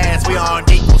your dads. We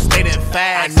aren't equal, stayed in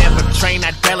fast. I never train,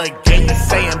 I delegate.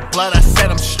 Saying blood, I set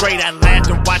them straight. I laughed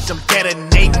and watched them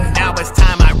detonate. Now it's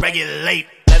time I regulate.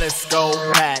 Let us go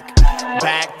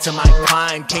back to my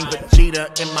prime. King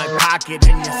Vegeta in my pocket,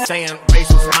 and you're saying race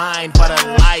was mine. But in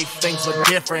life, things were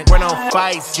different. We're no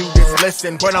fights, you just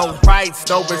listen. We're no rights,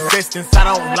 no resistance. I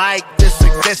don't like this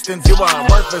existence. You are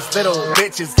worthless little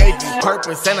bitches. Gave you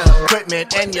purpose and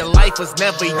equipment, and your life was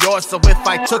never yours. So if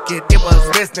I took it, it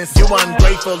was business. You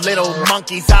ungrateful little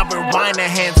monkeys. I rewind the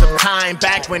hands of time.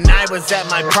 Back when I was at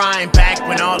my prime. Back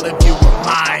when all of you were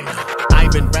mine.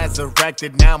 I've been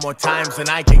resurrected now more times than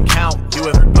I can count. You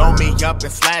have blown me up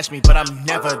and slashed me, but I'm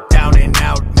never down and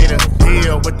out. Made a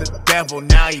deal with the devil,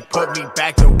 now he put me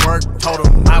back to work. Told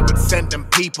him I would send them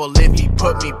people if he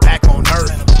put me back on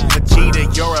earth.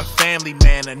 Vegeta, you're a family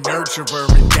man, a nurturer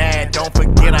and dad. Don't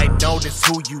forget I notice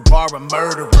who you are, a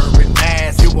murderer and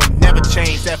ass. You will never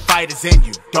change, that fight is in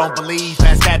you. Don't believe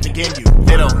that's happening in you.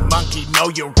 Little monkey, know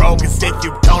you're rogue, and if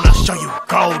you don't, I'll show you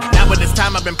gold. Now at this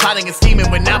time I've been plotting and scheming.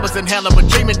 When I was in hell I was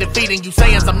dreaming, defeating you,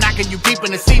 saying I'm knocking you deep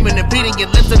in the semen and beating your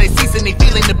lips till they cease and they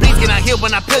feeling the beat. Can I hear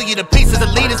when I peel you to pieces? The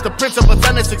leaders, the principal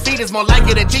son to succeed is more like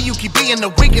it than G. You keep being the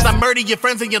weakest. I murder your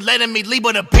friends and you're letting me leave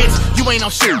with a bitch. You ain't no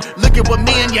shit. Look at what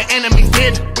me and your enemies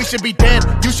did. We should be dead.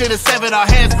 You should have severed our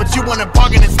heads, but you wanna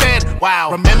bargain instead.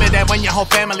 Wow. Remember that when your whole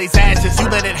family's ashes, you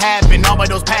let it happen. All of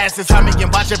those passes, hum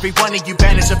and watch every one of you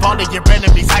vanish. Of all of your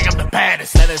enemies, I am the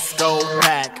baddest. Let us go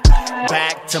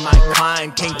back to my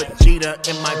prime. King Vegeta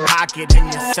in my pocket,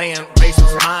 and you're saying race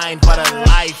was mine. But in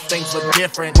life, things were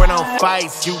different. We're no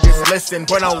fights, you just listen.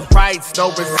 We're no rights, no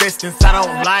resistance. I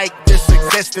don't like this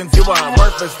existence. You are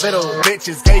worthless little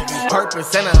bitches. Gave you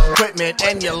purpose and equipment,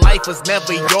 and your life was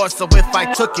never yours. So if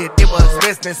I took it, it was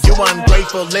business. You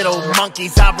ungrateful little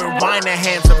monkeys. I rewind the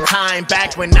hands of time.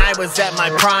 Back when I was at my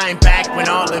prime. Back when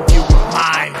all of you were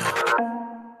mine.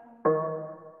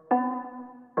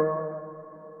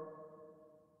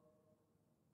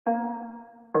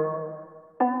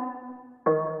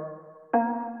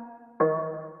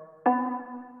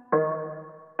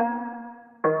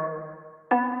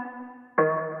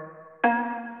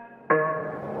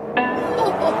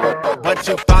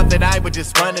 that I would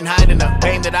just run and hide in the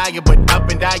pain that I am, but up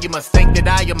and die, you must think that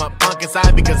I am a punk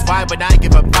inside, because why would I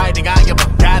give up fighting? I am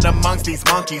a god amongst these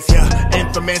monkeys, yeah.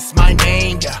 Infamous my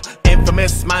name, yeah.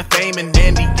 Infamous my fame, and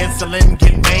then the insulin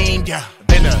get named, yeah.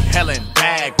 Been a hell and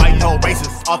bag, white hole races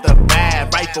off the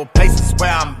bat, rightful places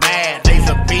where I'm mad,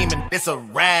 laser beaming, it's a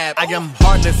rap. I am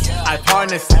heartless, I've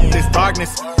harnessed this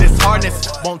darkness, this hardness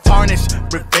won't tarnish.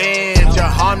 Revenge, you're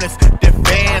harmless,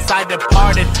 defense, I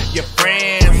departed. Your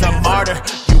friends, a martyr,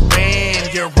 you win,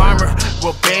 your armor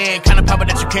will bend. Kind of power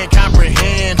that you can't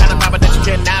comprehend, kind of power that you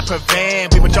cannot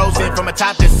prevent. We were chosen from a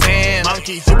top descent.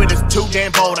 Monkeys, you were just too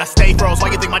damn bold. I stay froze,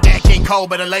 why you think my dad King Cold?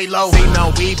 Better lay low. See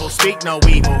no evil, speak no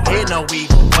evil, hear no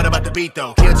evil. What about the beat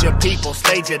though? Killed your people,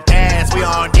 slayed your dads. We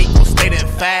aren't equal, stayed in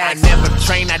fast. I never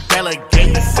train, I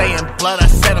delegate. The saying blood, I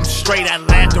set them straight. I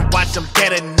laughed and watched them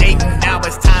detonate. Now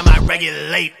it's time I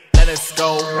regulate. Let us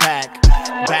go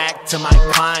back to my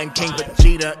prime. King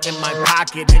Vegeta in my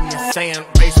pocket, and you're saying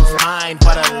race was mine.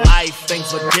 But a life,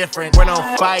 things were different. We're no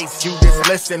fights, you just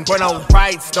listen. We're no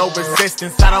rights, no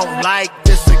resistance. I don't like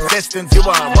this existence. You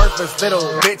are worthless little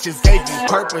bitches. Gave you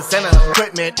purpose and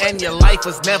equipment, and your life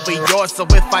was never yours. So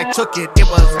if I took it, it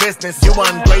was business. You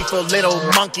ungrateful little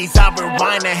monkeys. I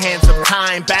rewind the hands of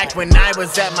time, back when I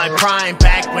was at my prime,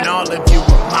 back when all of you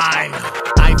were mine.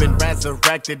 I've been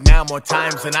resurrected now more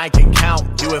times than I can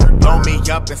count. You have blown me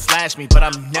up and slashed me, but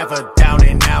I'm never down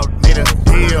and out. Made a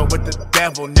deal with the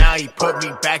devil, now he put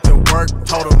me back to work.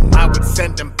 Told him I would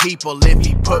send him people if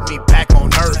he put me back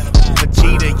on earth.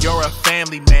 Vegeta, you're a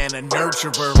family man, a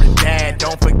nurturer and dad.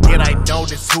 Don't forget I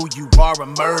notice who you are, a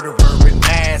murderer and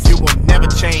ass. You will never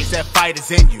change, that fight is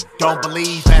in you. Don't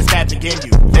believe that's happening in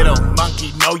you. Little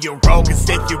monkey, know you're rogue, cause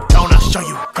if you don't, I'll show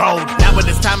you gold. Now at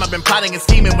this time I've been plotting and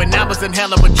scheming. When I was in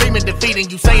hell, I was dreaming, defeating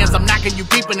you. Saying I'm knocking you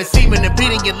deep in the semen and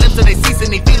beating your lips, and they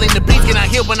ceasing, they feeling the beat. Can I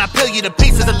hear when I peel you to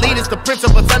pieces? The leaders, the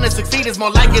principal son to succeed is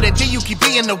more like it than G. You keep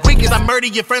being the weakest. I murder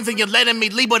your friends and you're letting me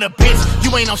leave with a bitch.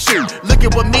 You ain't no shit. Look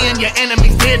at what me and your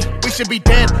enemies did. We should be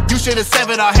dead. You should have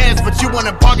severed our heads, but you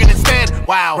wanna bargain instead.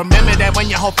 Wow. Remember that when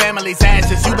your whole family's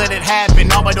ashes, you let it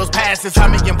happen. All of those passes,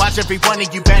 hurt me and watch every one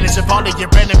of you vanish. Of all of your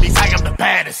enemies, I am the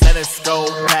baddest. Let us go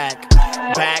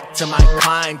back to my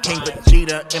prime. King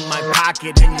Vegeta in my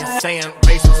pocket, and you're saying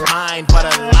race was mine. But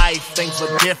a life, things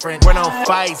were different. We're no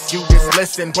fights, you just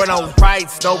listen. We're no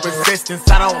rights, no resistance.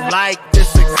 I don't like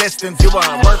this existence. You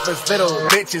are worthless little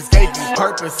bitches. Gave you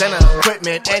purpose and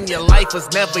equipment, and your life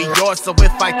was never yours. So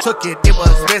if I took it, it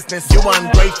was business. You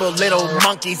ungrateful little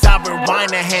monkeys. I rewind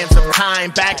the hands of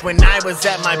time, back when I was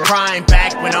at my prime,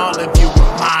 back when all of you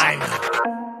were mine.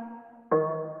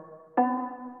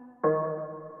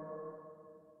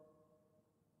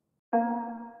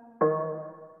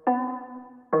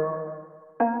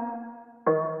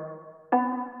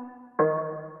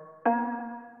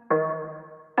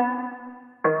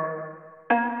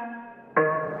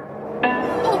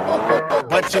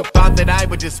 But you thought that I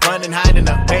would just run and hide in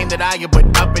the pain that I am, but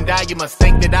up and die, you must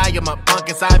think that I am a punk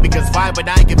inside, because why would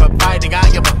I give up fighting? I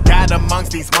am a god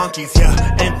amongst these monkeys, yeah.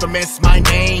 Infamous my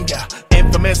name, yeah.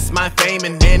 Infamous my fame,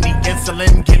 and then the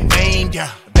insulin get named,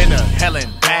 yeah. Been a hell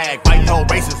and bag, white hole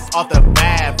races off the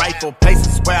bat, rightful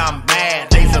places where I'm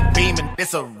mad, laser beaming,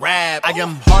 it's a rap. I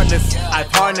am heartless,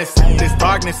 I've harnessed this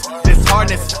darkness, this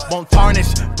hardness won't tarnish.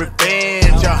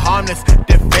 Revenge, you're harmless,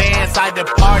 defense, I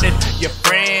departed. Your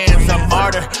friends, a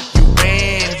martyr, you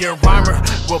win, your armor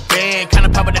will bend. Kind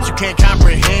of power that you can't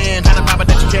comprehend, kind of power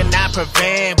that you cannot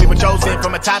prevent. We were chosen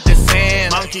from a top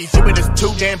descent. Monkeys, you were just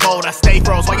too damn bold. I stay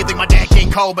froze, why you think my dad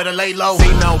King Cold? Better lay low. See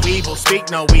no evil, speak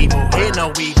no evil, hear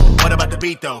no evil. What about the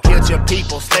beat though? Killed your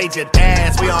people, slayed your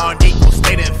dads. We aren't equal,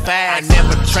 stayed in fast. I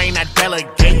never train, I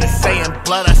delegate. The saying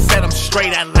blood, I set them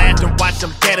straight. I laughed and watched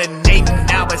them detonate.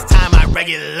 Now it's time I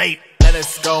regulate. Let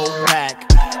us go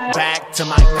back to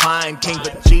my prime. King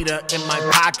Vegeta in my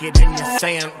pocket, and you're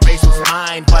saying race was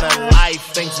mine. But a life,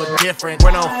 things were different.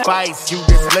 We're no fights, you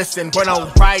just listen. We're no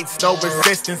rights, no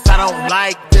resistance. I don't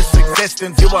like this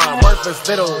existence. You are worthless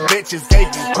little bitches.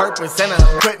 Gave you purpose and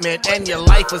equipment, and your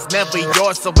life was never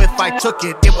yours. So if I took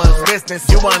it, it was business.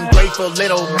 You ungrateful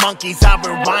little monkeys. I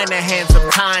rewind the hands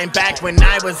of time, back when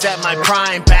I was at my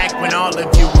prime, back when all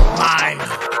of you were mine.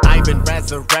 I've been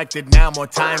resurrected now more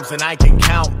times than I can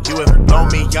count. You have blown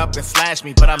me up and slashed slash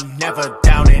me, but I'm never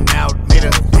down and out. Made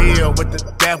a deal with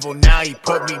the devil, now he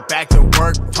put me back to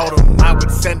work. Told him I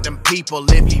would send them people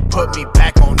if he put me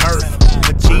back on earth.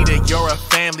 Vegeta, you're a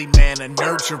family man, a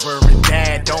nurturer and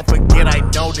dad. Don't forget I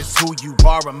know this who you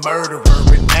are, a murderer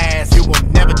and ass. You will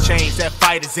never change, that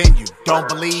fight is in you. Don't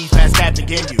believe that's happening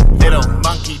in you. Little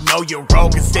monkey, know you're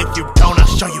rogue, cause if you don't,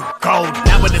 I'll show you gold.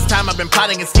 Now at this time I've been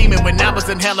plotting and scheming. When I was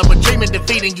in hell, I was dreaming,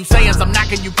 defeating you sayings. I'm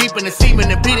knocking you deep in the semen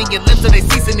and beating your lips till they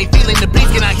cease and they feeling the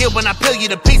beast. Can I hear when I peel you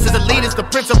to pieces? The leaders, the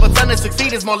principal son to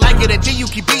succeed is more like it than G. You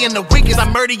keep being the weakest. I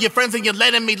murder your friends and you're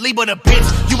letting me leave with a bitch.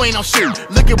 You ain't no shit.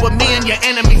 Look at what me and your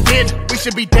enemies did. We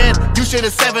should be dead. You should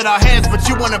have severed our heads, but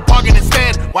you wanna bargain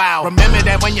instead. Wow. Remember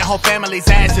that when your whole family's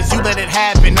ashes, you let it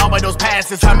happen. All of those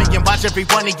passes, hurt me and watch every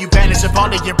one of you vanish. Of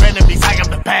all of your enemies, I am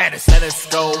the baddest. Let us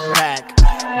go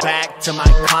back to my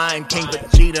climb. King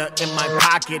Vegeta in my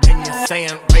pocket, and you're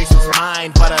saying race was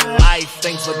mine, but in life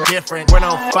things were different. We're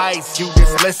no fights, you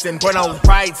just listen. We're no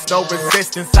rights, no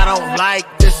resistance. I don't like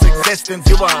this existence.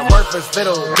 You are worthless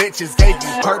little bitches. Gave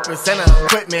you purpose and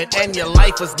equipment, and your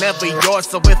life was never yours.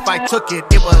 So if I took it,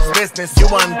 it was business. You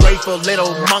ungrateful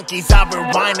little monkeys. I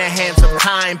rewind the hands of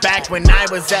time back when I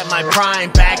was at my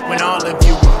prime, back when all of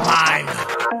you were mine.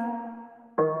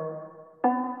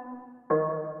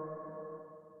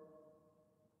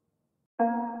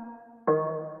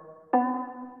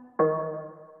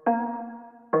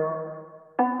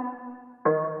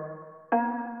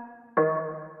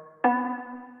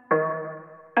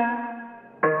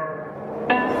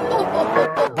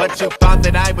 But you thought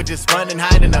that I would just run and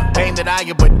hide in the pain that I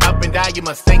am, but up and die. You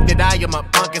must think that I am a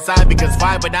punk inside, because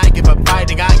why would I give up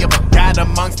fighting? I am a god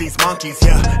amongst these monkeys,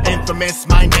 yeah. Infamous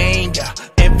my name, yeah.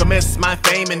 Infamous my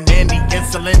fame, and then the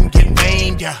insulin get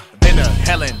named, yeah. Been a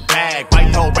hell and bag,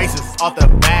 white hole races off the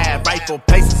map. Rightful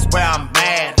places where I'm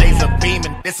mad. Laser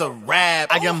beaming, it's a rap.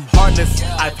 I am heartless,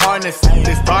 I've harnessed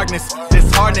this darkness,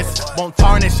 this hardness won't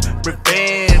tarnish.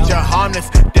 Revenge, you're harmless.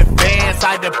 Defense,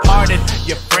 I departed.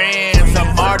 Your friends,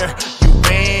 a martyr. You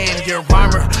win, your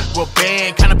armor will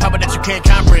bend. Kind of power that you can't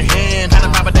comprehend. Kind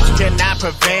of power that you cannot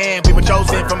prevent. We were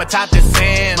chosen from a top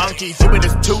descent. Monkeys, you it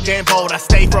is too damn bold. I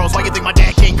stay froze. Why you think my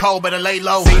dad King Cold? Better lay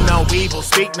low. See no evil,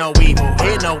 speak no evil,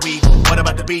 hear no evil. What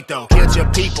about the beat though? Killed your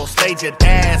people, slayed your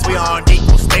dads. We aren't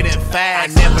equal, stayed in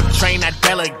fast. I never train, I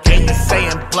delegate. The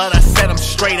saying blood, I set them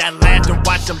straight. I laughed and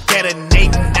watched them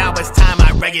detonate. Now it's time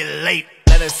I regulate.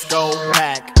 Let us go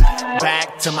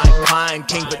back to my climb.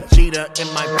 King Vegeta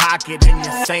in my pocket, and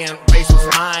you're saying race was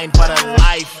mine, but in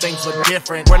life things were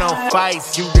different. We're no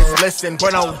fights, you just listen.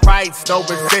 We're no rights, no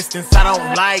resistance. I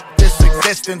don't like this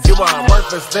existence. You are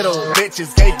worthless little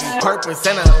bitches. Gave you purpose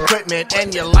and equipment,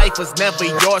 and your life was never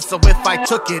yours. So if I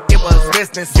took it, it was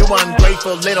business. You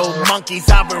ungrateful little monkeys.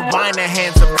 I rewind the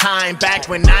hands of time back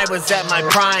when I was at my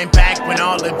prime, back when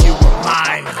all of you were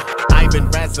mine. I've been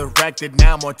resurrected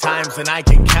now more times than I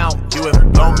can count. You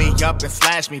have blown me up and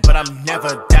slashed me, but I'm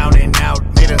never down and out.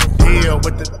 Made a deal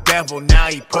with the devil, now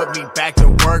he put me back to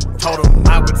work. Told him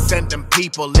I would send them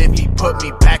people if he put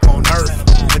me back on earth.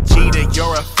 Vegeta,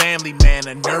 you're a family man,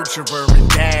 a nurturer and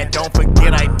dad. Don't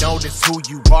forget I know this who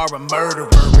you are, a murderer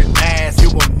and ass. You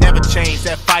will never change,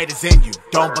 that fight is in you.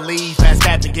 Don't believe that's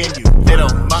happening in you.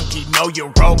 Little monkey, know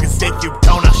you're rogue, cause if you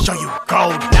don't, I'll show you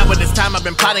gold. Now at this time I've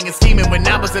been plotting and scheming. When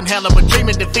I was in hell, I was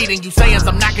dreaming, defeating you sayings.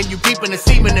 I'm knocking you deep in the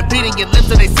semen and beating your lips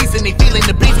till they cease and they feeling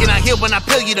the beast. Can I hear when I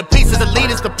peel you to pieces? The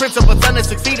leaders, the principal son to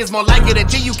succeed is more like it than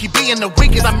G. You keep being the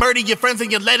weakest. I murder your friends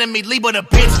and you're letting me leave with a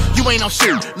bitch. You ain't no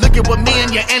shit. Look at what me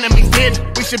and your enemies did.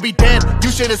 We should be dead. You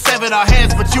should have severed our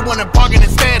heads, but you wanna bargain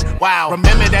instead. Wow.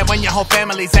 Remember that when your whole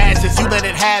family's ashes, you let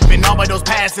it happen. All of those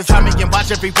passes, hurt me and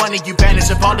watch every one of you vanish.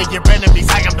 Of all of your enemies,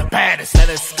 I am the baddest. Let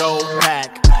us go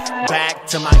back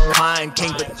to my climb.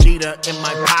 King Vegeta in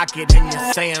my pocket, and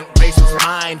you're saying race was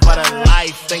mine, but in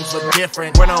life things were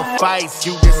different. We're no fights,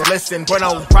 you just listen. We're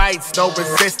no rights, no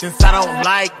resistance. I don't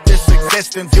like this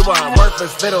existence. You are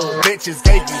worthless little bitches.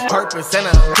 Gave you purpose and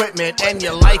equipment, and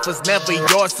your life was never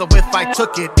yours. So if I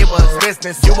took it, it was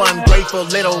business. You ungrateful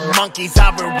little monkeys. I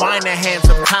rewind the hands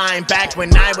of time back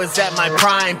when I was at my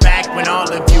prime, back when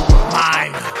all of you were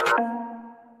mine.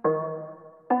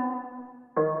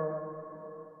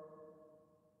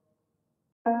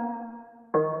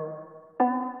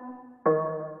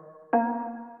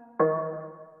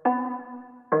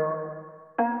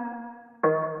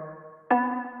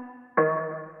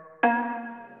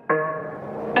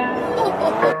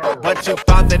 But you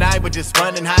thought that I would just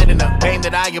run and hide in the pain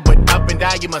that I am, but up and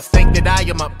die. You must think that I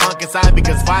am a punk inside,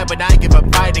 because why would I give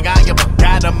up fighting? I am a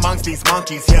god amongst these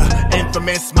monkeys, yeah.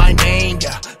 Infamous my name,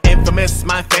 yeah. Infamous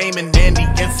my fame, and then the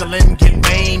insulin get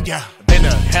named, yeah. Been in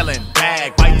a hell and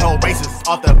bag. White pole races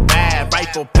off the bat.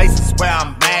 Rightful places where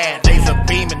I'm mad. Laser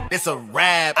beaming, it's a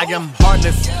rap. I am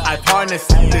heartless, I've harnessed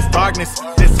this darkness.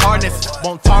 This hardness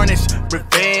won't tarnish.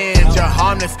 Revenge, you're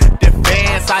harmless.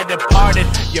 Defense, I departed.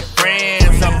 Your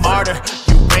friends, a martyr.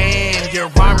 You win,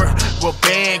 your armor will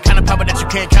bend. Kind of power that you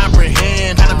can't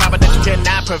comprehend. Kind of power that you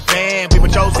cannot prevent. We were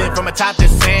chosen from a top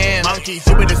descent. Monkeys,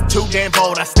 you were just too damn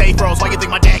bold. I stay froze. Why you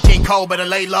think my dad King Cole better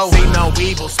lay low? See no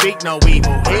evil, speak no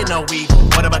evil, hear no evil.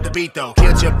 What about the beat though?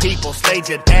 Killed your people, slayed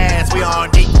your dads. We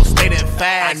aren't equal, stated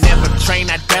facts. I never train,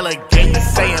 I delegate.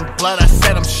 Saying blood, I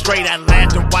set them straight. I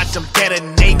laughed and watched them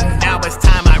detonate. Now it's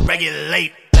time I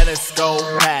regulate. Let us go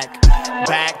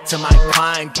back to my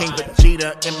climb. King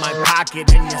Vegeta in my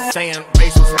pocket, and you're saying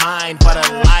race was mine. But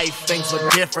in life, things were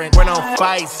different. We're no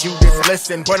fights, you just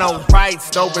listen. We're no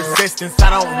rights, no resistance. I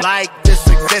don't like this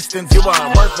existence. You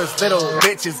are worthless little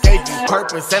bitches. Gave you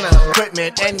purpose and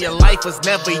equipment, and your life was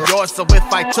never yours. So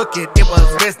if I took it, it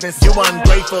was business. You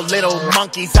ungrateful little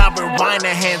monkeys. I rewind the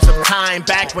hands of time.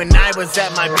 Back when I was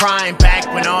at my prime.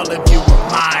 Back when all of you were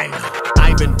mine.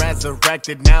 I've been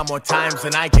resurrected now more times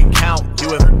than I can count.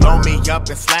 You have blown me up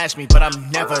and slashed me, but I'm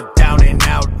never down and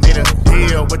out. Made a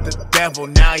deal with the devil,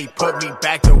 now he put me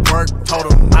back to work.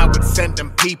 Told him I would send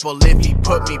him people if he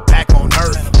put me back on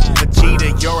earth.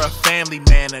 Vegeta, you're a family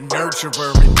man, a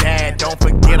nurturer and dad. Don't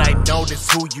forget I notice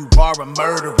who you are, a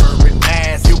murderer and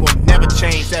mass. You will never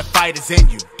change, that fight is in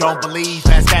you. Don't believe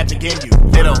that's happening in you.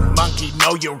 Little monkey,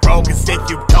 know you're rogue, cause if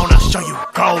you don't, I'll show you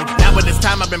gold. Now at this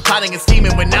time I've been plotting and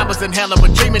scheming. When I was in hell, I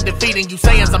was dreaming, defeating you.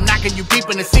 Saying I'm knocking you deep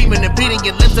in the semen and beating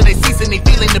your lips, and they ceasing, they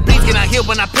feeling the beats. Can I hear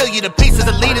when I peel you to pieces?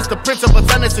 The leaders, the principal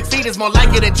son to succeed is more like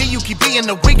it. That G, you keep being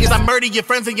the weakest. I murder your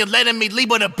friends and you're letting me leave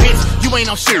with a bitch. You ain't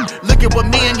no shit. Look at what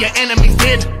me and your enemies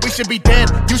did. We should be dead.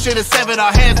 You should have severed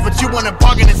our heads, but you wanna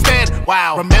bargain instead.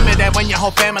 Wow. Remember that when your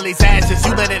whole family's ashes,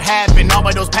 you let it happen. All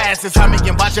by those passes. Hurt me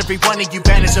and watch every one of you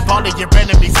vanish. Of all of your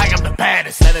enemies, I am the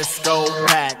baddest. Let us go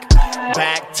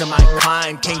back to my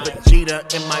climb. King Vegeta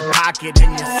in my pocket,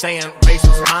 and you're saying race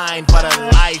was mine. But in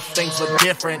life, things were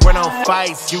different. We're no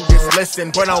fights, you just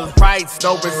listen. We're no rights,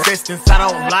 no resistance. I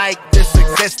don't like this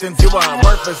existence. You are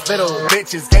worthless little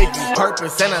bitches. Gave you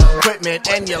purpose and equipment,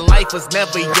 and your life was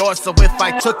never yours. So if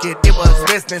I took it, it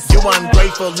was business. You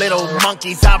ungrateful little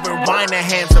monkeys. I rewind the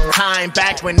hands of time.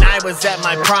 Back when I was at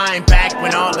my prime. Back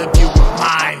when all of you were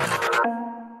mine.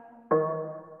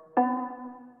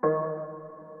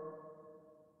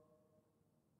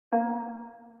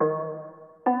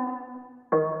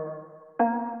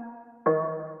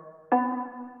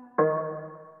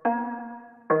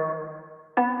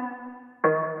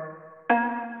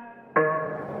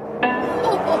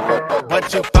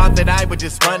 But you thought that I would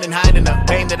just run and hide in the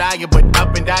pain that I am, but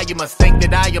up and die. You must think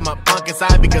that I am a punk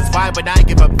inside, because why would I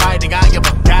give up fighting? I am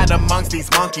a god amongst these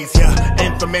monkeys, yeah.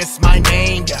 Infamous my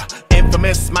name, yeah.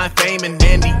 Infamous my fame, and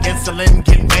then the insulin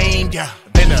get named, yeah.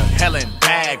 Been a hell and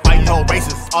bag. White pole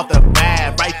races off the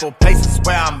bat. Rightful places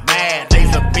where I'm mad.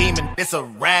 Laser beaming, it's a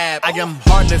rap. I am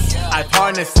heartless, I've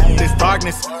harnessed this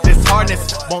darkness. This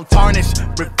hardness won't tarnish.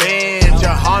 Revenge, you're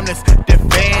harmless.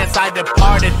 Defense, I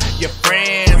departed. Your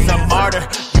friends, a martyr.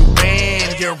 You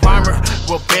win, your armor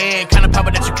will bend. Kind of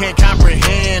power that you can't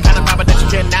comprehend. Kind of power that you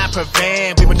cannot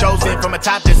prevent. We were chosen from a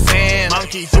top descent.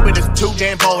 Monkeys, you were just too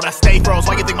damn bold. I stay froze.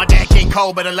 Why you think my dad King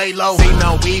Cole better lay low? See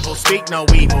no evil, speak no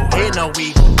evil, hear no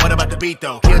evil. What about the beat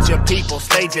though? Killed your people,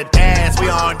 slayed your dads. We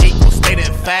aren't equal,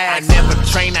 stated facts. I never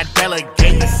train, I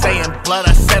delegate. Saying blood,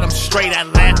 I set them straight. I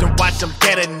laughed and watched them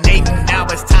detonate. Now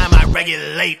it's time I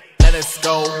regulate. Let us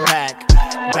go back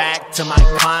to my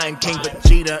climb. King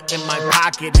Vegeta in my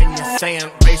pocket, and you're saying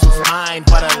race was mine.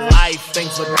 But in life,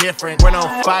 things were different. We're no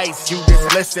fights, you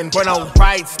just listen. We're no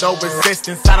rights, no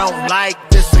resistance. I don't like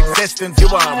this existence. You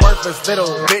are worthless little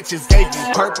bitches. Gave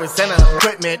you purpose and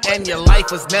equipment, and your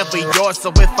life was never yours.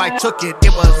 So if I took it,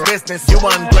 it was business. You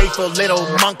ungrateful little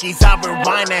monkeys. I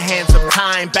rewind the hands of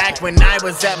time. Back when I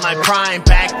was at my prime.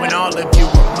 Back when all of you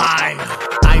were mine.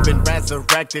 I've been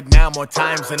resurrected now more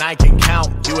times than I can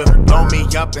count. You have blown me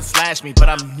up and slashed me, but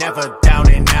I'm never down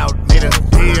and out. Made a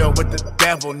deal with the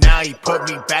devil, now he put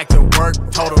me back to work.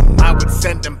 Told him I would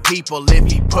send him people if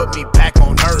he put me back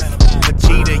on earth.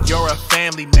 Vegeta, you're a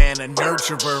family man, a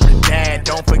nurturer and dad.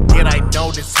 Don't forget I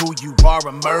notice who you are,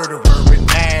 a murderer and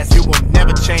mass. You will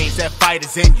never change, that fight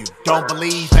is in you. Don't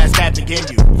believe that's happening in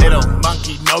you. Little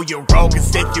monkey, know you're rogue,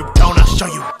 cause if you don't, I'll show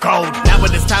you gold. Now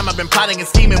at this time I've been plotting and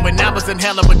scheming. When I was in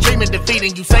hell, I with dreaming,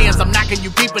 defeating you. Saying I'm knocking you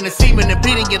deep in the semen and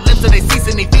beating your lips till they cease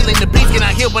and they feeling the beats. Can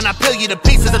I hear when I peel you to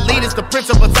pieces? Elitist, the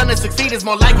principal son to succeed is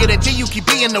more like it than G. You keep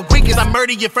being the weakest. I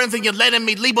murder your friends and you're letting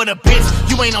me leave with a bitch.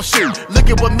 You ain't no shit.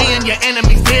 Look at what me and your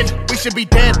enemies did. We should be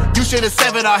dead. You should have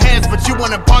severed our heads, but you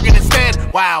wanna bargain instead.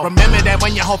 Wow. Remember that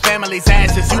when your whole family's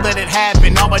ashes, you let it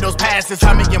happen. All of those passes,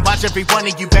 try me and watch every one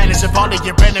of you vanish. Of all of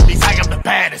your enemies, I am the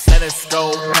baddest. Let us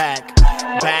go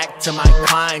back to my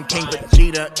climb. King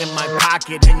Vegeta in my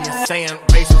pocket, and you're saying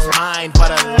race was mine, but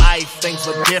in life things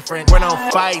were different. We're no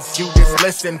fights, you just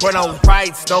listen. We're no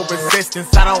rights, no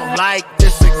resistance. I don't like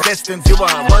this existence. You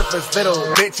are worthless little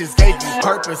bitches. Gave you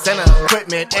purpose and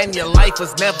equipment, and your life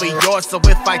was never yours. So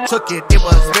if I took it, it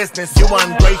was business. You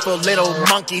ungrateful little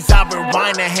monkeys. I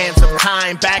rewind the hands of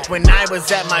time back when I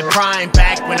was at my prime,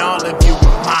 back when all of you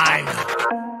were mine.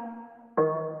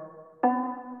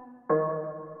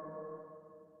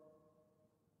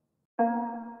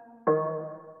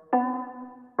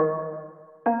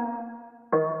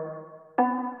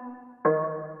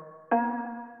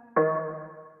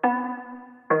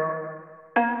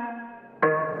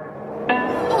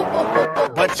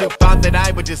 But you thought that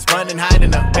I would just run and hide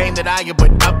in the pain that I am,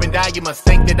 but up and die. You must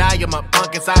think that I am a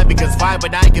punk inside, because why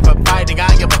would I give up fighting? I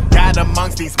am a god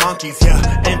amongst these monkeys, yeah.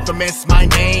 Infamous my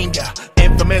name, yeah.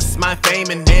 Infamous my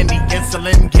fame, and then the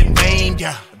insulin get named,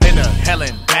 yeah. Been a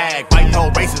hellin' bag, white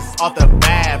hole races off the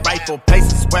map. Rightful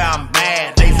places where I'm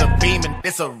mad. Laser beaming,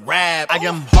 it's a rap. I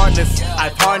am heartless,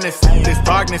 I've harnessed this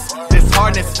darkness. This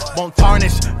hardness won't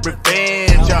tarnish.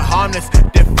 Revenge, you're harmless.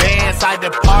 Defense, I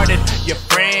departed. Your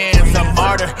friends, a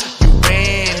martyr. You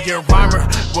ran, your armor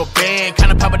will bend.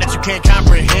 Kind of power that you can't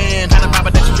comprehend. Kind of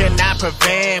power that you cannot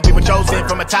prevent. We were chosen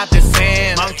from a top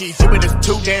descent. Monkeys, you were just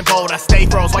too damn bold. I stay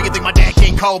froze. Why you think my dad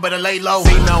King Cold? Better lay low.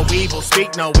 See no evil,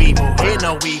 speak no evil, hear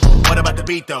no evil. What about the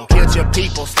beat though? Killed your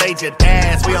people, slayed your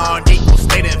dads. We aren't equal,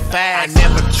 stayed in fast. I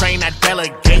never train, I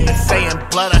delegate. Saying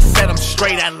blood, I set them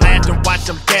straight. I laughed and watched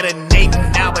them detonate.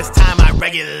 Now it's time I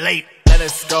regulate. Let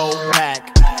us go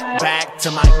back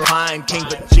to my climb. King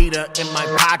Vegeta in my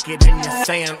pocket, and you're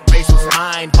saying race was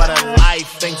mine, but in life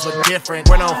things were different.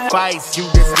 We're no fights, you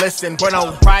just listen. We're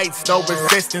no rights, no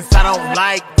resistance. I don't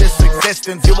like this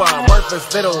existence. You are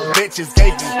worthless little bitches.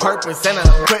 Gave you purpose and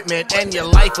equipment, and your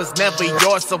life was never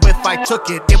yours. So if I took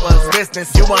it, it was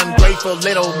business. You ungrateful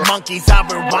little monkeys. I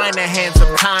rewind the hands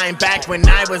of time back when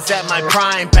I was at my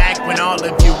prime, back when all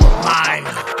of you were mine.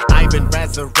 I've been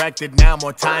resurrected now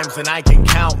more times than I can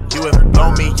count. You have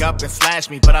blown me up and slashed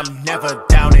me, but I'm never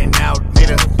down and out. Made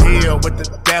a deal with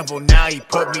the devil, now he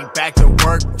put me back to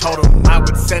work. Told him I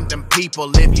would send him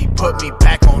people if he put me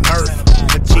back on earth.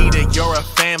 Vegeta, you're a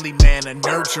family man, a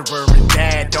nurturer and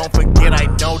dad. Don't forget I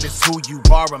notice who you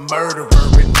are, a murderer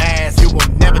and mass. You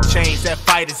will never change, that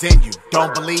fight is in you.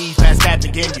 Don't believe that's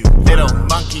happening in you. Little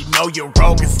monkey, know you're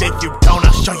rogue, cause if you don't,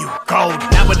 I'll show you gold.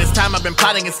 Now at this time I've been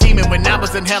plotting and scheming. When I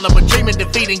was in hell, I was dreaming,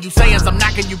 defeating you. Saying I'm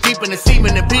knocking you deep in the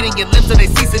semen and beating your lips till they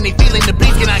cease and they feeling the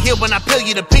beats. Can I hear when I peel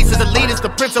you to pieces? Elitist, the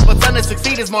principal son to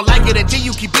succeed is more like it than G.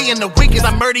 You keep being the weakest.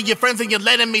 I murder your friends and you're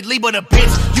letting me leave with a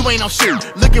bitch. You ain't no shit.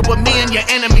 Look at what me and your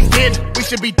enemies did. We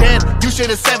should be dead. You should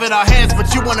have severed our heads,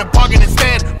 but you wanna bargain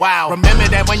instead. Wow. Remember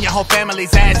that when your whole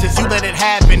family's ashes, you let it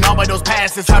happen. All of those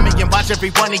passes, try me and watch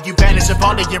every one of you vanish. Of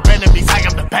all of your enemies, I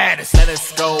am the baddest. Let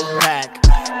us go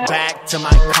back to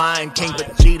my climb. King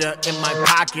Vegeta in my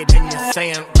pocket, and you're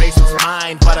saying race was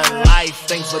mine, but in life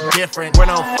things were different. We're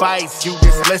no fights, you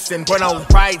just listen. We're no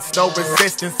rights, no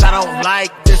resistance. I don't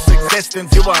like this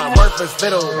existence. You are worthless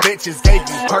little bitches. Gave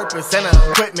you purpose and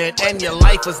equipment, and your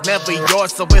life was never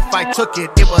yours. So if I took it,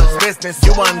 it was business.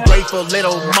 You ungrateful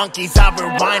little monkeys. I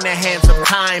rewind the hands of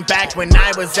time back when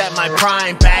I was at my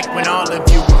prime, back when all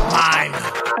of you were mine.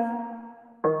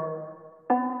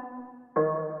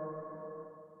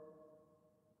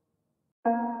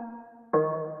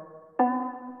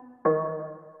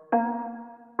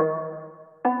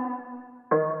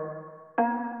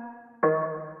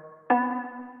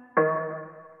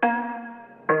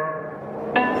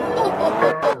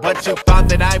 But you thought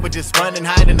that I would just run and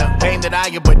hide in the pain that I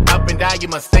am, but up and die. You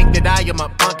must think that I am a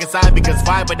punk inside, because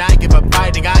why would I give up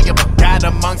fighting? I am a god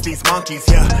amongst these monkeys,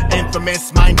 yeah.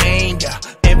 Infamous my name, yeah.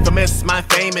 Infamous my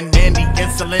fame, and then the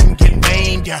insulin get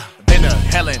named, yeah. Been a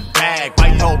hellin' bag,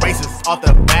 white hole races off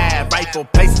the map. Rightful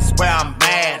places where I'm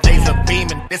mad. Laser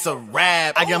beaming, it's a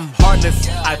rap. I am heartless,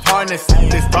 I've harnessed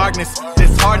this darkness.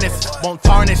 This hardness won't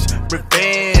tarnish.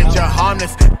 Revenge, you're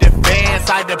harmless. Defense,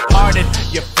 I departed.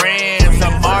 Your friends,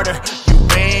 a martyr. You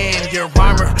ran, your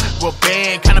armor will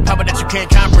bend. Kind of power that you can't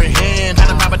comprehend,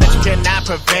 kind of power that you cannot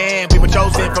prevent. We were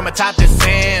chosen from atop this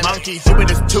sand. Monkeys, you were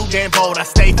just too damn bold. I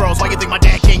stay froze. Why you think my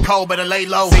dad King Cole better lay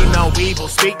low? See no evil,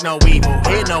 speak no evil,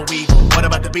 hear no evil. What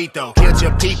about the beat though? Killed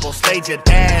your people, slayed your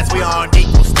dads. We aren't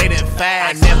equal, stayed in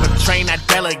fast. I never train, I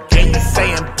delegate.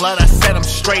 Saying blood, I set them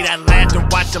straight. I laughed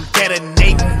and watched them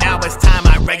detonate. Now it's time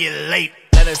I regulate.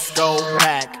 Let us go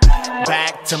back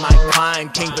to my climb.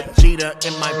 King Vegeta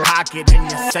in my pocket, and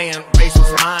you're saying race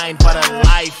was mine. But a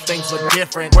life, things were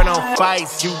different. We're no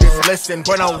fights, you just listen.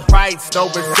 We're no rights, no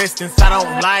resistance. I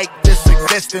don't like this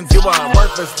existence. You are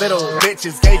worthless little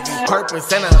bitches. Gave you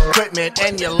purpose and equipment,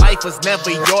 and your life was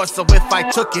never yours. So if I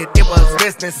took it, it was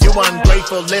business. You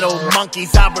ungrateful little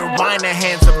monkeys. I rewind the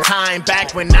hands of time.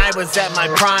 Back when I was at my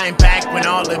prime. Back when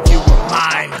all of you were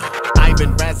mine. I've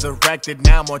been resurrected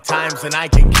now more times than I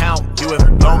can count. You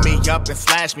have blown me up and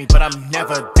slashed me, but I'm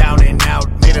never down and out.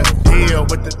 Made a deal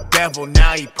with the devil,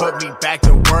 now he put me back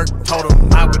to work. Told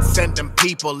him I would send him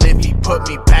people if he put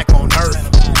me back on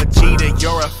earth. Vegeta,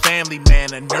 you're a family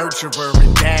man, a nurturer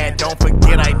and dad. Don't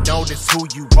forget I notice who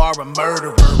you are, a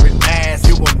murderer and ass.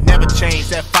 You will never change,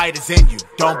 that fight is in you.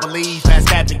 Don't believe that's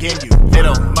happening in you.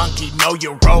 Little monkey, know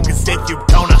you're rogue, cause if you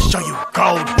don't, I'll show you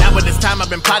gold. Now at this time I've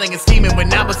been plotting and scheming.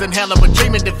 When I was in hell, I was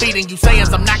dreaming, defeating you. Saying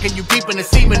I'm knocking you deep in the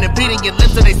semen and beating your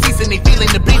lips, and they cease and they feeling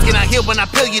the beats. Can I hear when I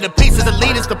peel you to pieces? The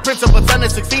leaders, the principal son to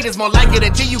succeed is more like it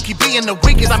than G. You keep being the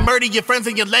weakest. I murder your friends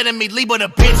and you're letting me leave with a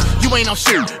bitch. You ain't on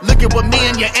shit. Look at what me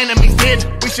and your enemies did.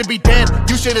 We should be dead.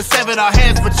 You should have severed our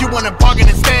heads, but you wanna bargain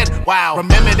instead. Wow.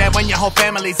 Remember that when your whole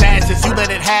family's ashes, you let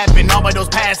it happen. All of those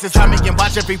passes, hurt me and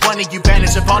watch every one of you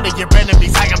vanish. Of all of your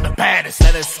enemies, I am the baddest.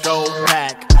 Let us go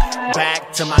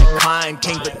back to my climb.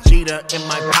 King Vegeta in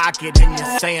my pocket, and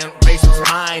you're saying race was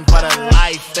mine. But a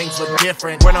life, things were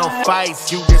different. We're no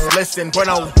fights, you just listen. We're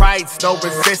no rights, no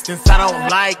resistance. I don't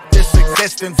like this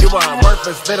existence. You are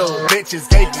worthless little bitches.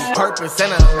 Gave you purpose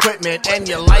and equipment, and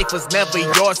your life was never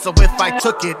yours. So if I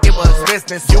took it, it was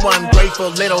business. You ungrateful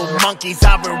little monkeys.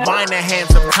 I rewind the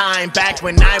hands of time. Back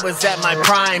when I was at my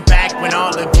prime. Back when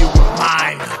all of you were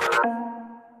mine.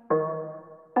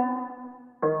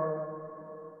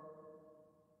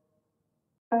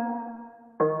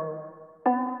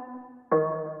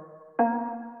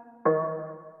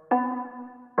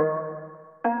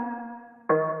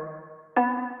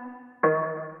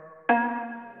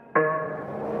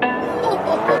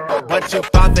 But you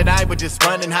thought that I would just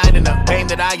run and hide in the pain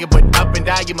that I am, but up and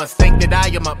die. You must think that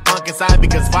I am a punk inside,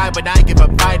 because why would I give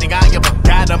up fighting? I am a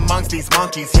god amongst these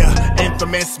monkeys, yeah.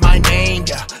 Infamous my name,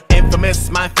 yeah. Infamous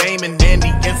my fame, and then the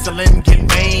insulin get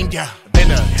named, yeah.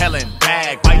 Been a hell and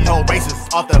bag, white whole races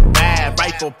off the map.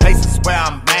 Rightful places where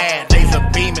I'm mad. Laser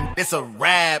beaming, it's a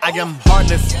rap. I am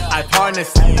heartless, I've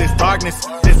harnessed this darkness.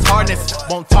 This harness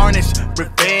won't tarnish.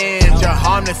 Revenge, you're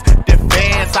harmless.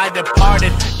 Defense, I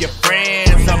departed. Your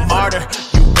friends, a martyr.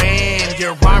 You win,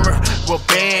 your armor will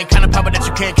bend. Kind of power that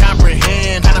you can't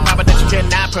comprehend, kind of power that you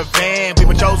cannot prevent. We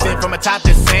were chosen from atop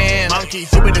this sand.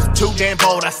 Monkeys, you were just too damn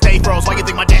bold. I stay froze. Why you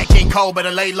think my dad King Cole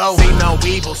better lay low? See no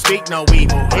evil, speak no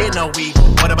evil, hear no evil.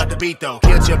 What about the beat though?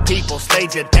 Killed your people,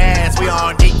 slayed your dads. We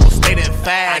aren't equal, stayed in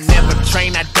fast. I never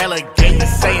train, I delegate.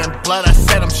 Saying blood, I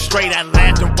set them straight. I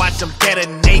laughed and watched them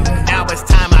detonate. Now it's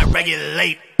time I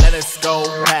regulate. Let us go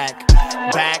back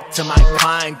to my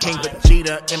climb. King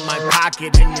Vegeta in my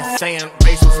pocket, and you're saying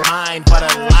race was mine. But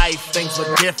a life, things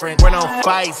were different. We're no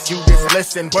fights, you just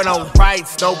listen. We're no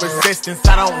rights, no resistance.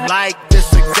 I don't like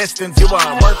this existence. You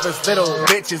are worthless little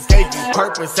bitches. Gave you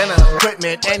purpose and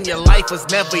equipment, and your life was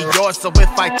never yours. So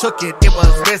if I took it, it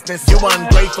was business. You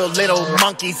ungrateful little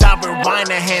monkeys. I rewind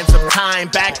the hands of time.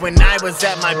 Back when I was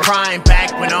at my prime.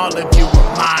 Back when all of you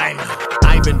were mine.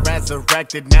 I've been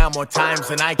resurrected now more times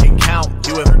than I can count.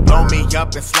 You have blown me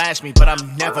up and slashed me, but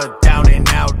I'm never down and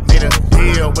out. Made a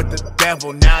deal with the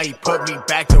devil, now he put me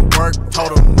back to work.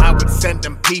 Told him I would send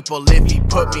him people if he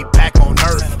put me back on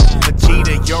earth.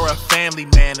 Vegeta, you're a family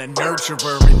man, a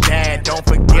nurturer and dad. Don't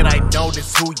forget I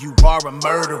notice who you are, a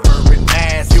murderer and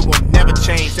ass. You will never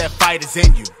change, that fight is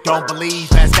in you. Don't believe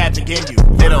that's happening in you.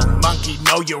 Little monkey,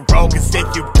 know you're rogue, cause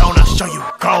if you don't, I'll show you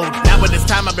gold. Now at this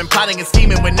time I've been plotting and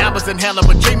scheming. When I was in hell, I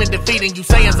was dreaming, defeating you.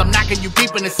 Saying I'm knocking you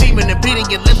deep in the semen and beating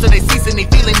your lips, and they cease and they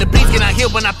feeling the beats. Can I hear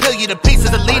when I peel you to pieces?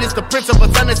 The leaders, the principal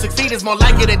son to succeed is more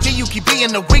like it than G. You keep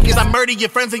being the weakest. I murder your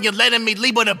friends and you're letting me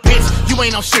leave with a bitch. You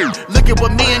ain't on shit. Look at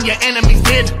what me and your enemies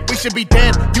did. We should be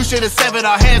dead. You should have severed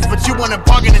our heads, but you wanna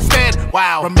bargain instead.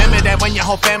 Wow. Remember that when your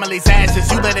whole family's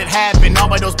ashes, you let it happen.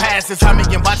 All of those passes, hurry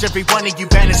and watch every one of you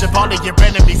vanish. Of all of your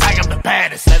enemies, I am the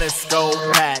baddest. Let us go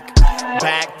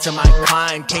back to my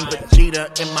climb. King Vegeta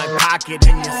in my pocket,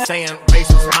 and you're saying race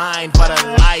was mine. But in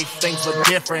life, things were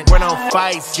different. We're no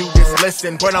fights, you just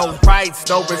listen. We're no rights,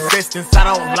 no resistance. I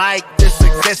don't like this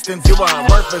existence. You are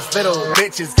worthless little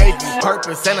bitches. Gave you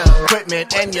purpose and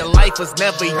equipment, and your life was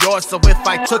never yours. So if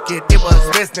I took it, it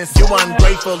was business. You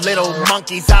ungrateful little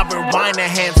monkeys. I rewind the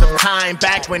hands of time.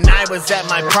 Back when I was at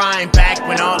my prime. Back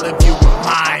when all of you were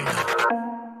mine.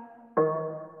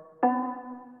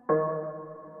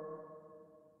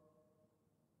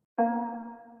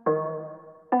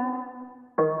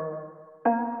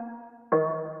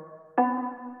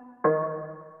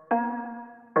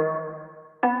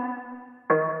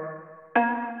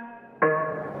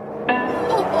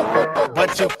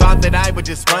 But you thought that I would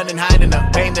just run and hide in the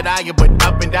pain that I am, but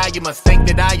up and die. You must think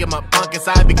that I am a punk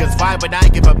inside, because why would I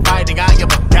give up fighting? I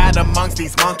am a god amongst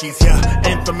these monkeys, yeah.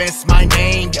 Infamous my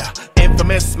name, yeah.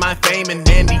 Infamous my fame, and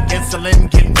then the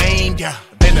insulin get named, yeah.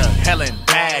 Been a hellin'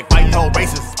 bag, white hole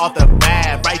races off the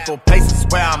map. Rightful places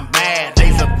where I'm mad.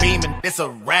 Laser beaming, it's a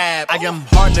rap. I am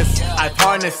heartless, I've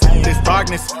harnessed this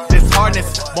darkness, this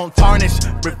hardness won't tarnish.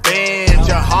 Revenge,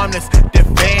 you're harmless.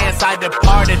 Defense, I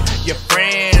departed. Your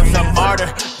friends, a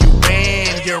martyr. You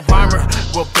win, your armor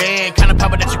will bend. Kind of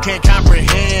power that you can't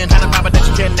comprehend. Kind of power that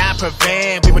you cannot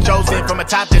prevent. We were chosen from a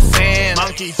top descent.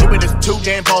 Monkeys, you were just too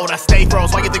damn bold. I stay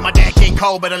froze. Why you think my dad King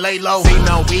Cold? Better lay low. See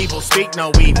no evil, speak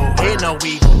no evil, hear no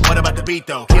evil. What about the beat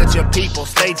though? Killed your people,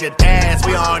 slayed your dads.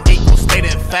 We aren't equal, stayed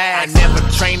in fast. I never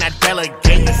train, I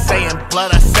delegate. The saying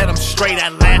blood, I set them straight. I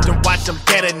laughed and watched them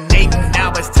detonate.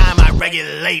 Now it's time I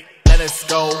regulate. Let us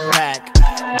go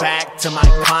back to my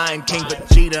climb. King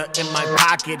Vegeta in my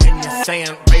pocket, and you're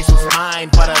saying race was mine.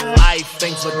 But in life,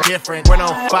 things were different. We're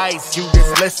no fights, you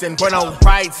just listen. We're no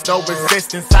rights, no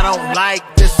resistance. I don't like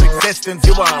this existence.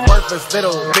 You are worthless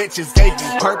little bitches. Gave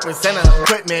you purpose and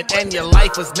equipment, and your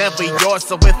life was never yours.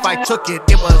 So if I took it,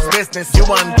 it was business. You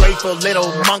ungrateful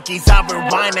little monkeys. I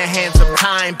rewind the hands of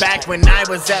time. Back when I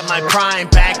was at my prime.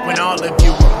 Back when all of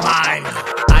you were mine.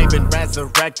 I've been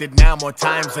resurrected now more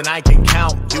times than I can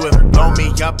count. You have blown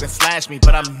me up and slashed me,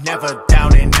 but I'm never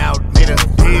down and out. Made a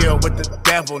deal with the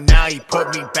devil, now he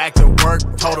put me back to work.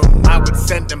 Told him I would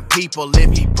send him people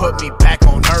if he put me back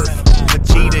on earth.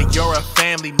 Vegeta, you're a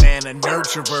family man, a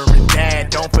nurturer and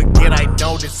dad. Don't forget I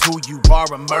notice who you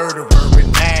are, a murderer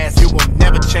and ass. You will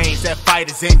never change, that fight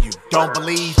is in you. Don't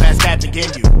believe that's that begin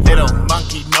you. Little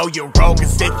monkey, know you're rogue,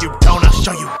 cause if you don't, I'll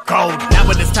show you gold. Now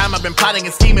at this time I've been plotting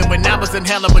and scheming. When I was in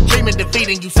hell, I was dreaming,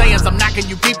 defeating you. Saying I'm knocking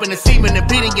you deep in the semen and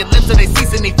beating your lips, and they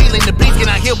ceasing, they feeling the beats. Can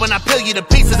I hear when I peel you to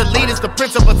pieces? The leaders, the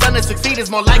principal son to succeed is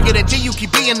more like it than G. You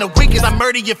keep being the weakest. I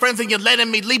murder your friends and you're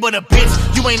letting me leave with a bitch.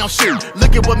 You ain't no shit.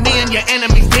 Look at what me and your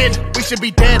enemies did. We should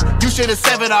be dead. You should have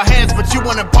severed our heads, but you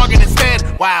wanna bargain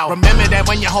instead. Wow. Remember that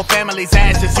when your whole family's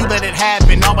ashes, you let it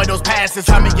happen. All of those passes,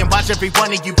 hurry and watch every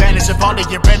one of you vanish. Of all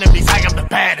of your enemies, I am the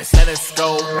baddest. Let us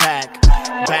go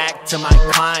back to my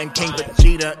climb. King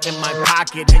Vegeta in my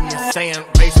pocket, and you're saying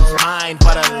race was mine.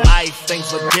 But in life,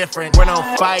 things were different. We're no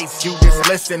fights, you just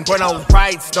listen. We're no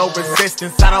rights, no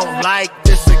resistance. I don't like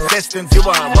this existence. You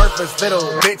are worthless little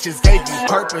bitches. Gave you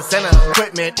purpose and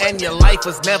equipment, and your life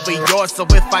was never yours. So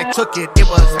if I took it, it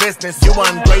was business. You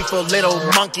ungrateful little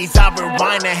monkeys. I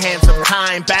rewind the hands of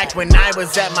time. Back when I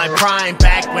was at my prime.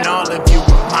 Back when all of you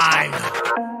were mine.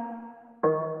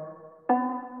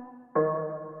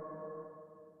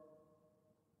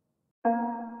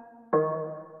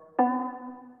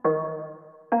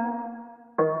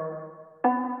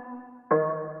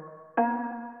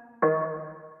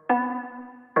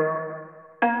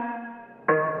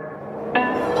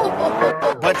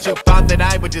 But you thought that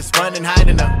I would just run and hide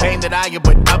in the pain that I am,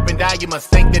 but up and die. You must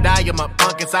think that I am a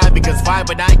punk inside, because why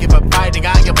would I give up fighting?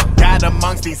 I am a god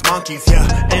amongst these monkeys,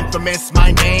 yeah. Infamous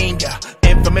my name, yeah.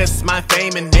 Infamous my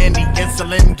fame, and then the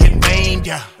insulin get named,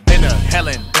 yeah. Been a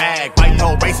hellin' bag, white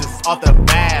hole races off the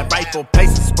map. Rightful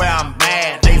places where I'm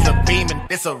mad. Laser beaming,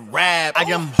 it's a rap. I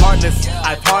am heartless,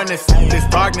 I've harnessed this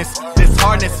darkness, this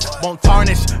hardness won't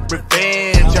tarnish.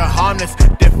 Revenge, you're harmless.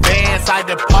 Defense, I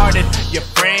departed. Your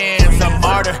friends, a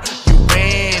martyr. You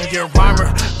win, your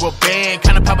armor will bend.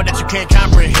 Kind of power that you can't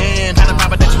comprehend. Kind of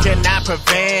power that you cannot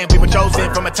prevent. We were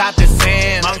chosen from a top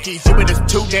descent. Monkeys, you were just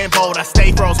too damn bold. I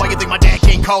stay froze. Why you think my dad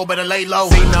King Cold? Better lay low.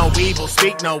 See no evil,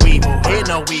 speak no evil, hear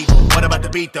no evil. What about the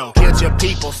beat though? Killed your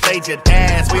people, slayed your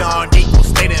dads. We aren't equal,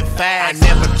 stayed in fast. I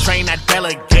never train, I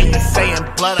delegate. The saying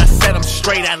blood, I set them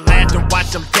straight. I laughed and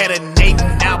watched them detonate.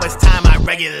 Now it's time I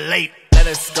regulate.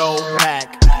 Let us go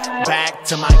back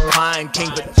to my climb. King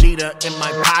Vegeta in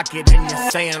my pocket, and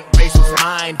you're saying race was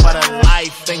mine. But in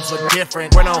life, things were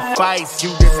different. We're no fights, you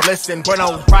just listen. We're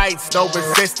no rights, no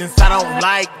resistance. I don't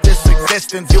like this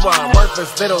existence. You are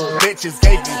worthless little bitches.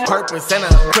 Gave you purpose and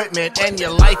equipment, and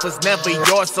your life was never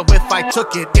yours. So if I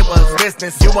took it, it was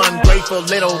business. You ungrateful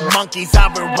little monkeys. I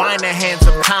rewind the hands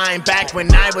of time. Back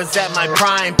when I was at my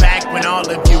prime. Back when all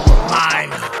of you were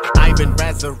mine. I've been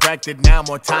resurrected now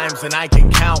more times than I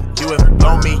can count. You have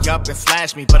blown me up and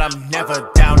slashed me, but I'm never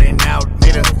down and out.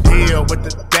 Made a deal with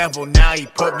the devil, now he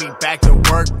put me back to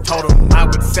work. Told him I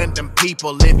would send him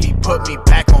people if he put me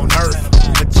back on earth.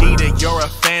 Vegeta, you're a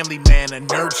family man, a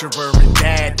nurturer and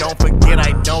dad. Don't forget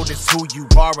I notice who you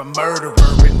are, a murderer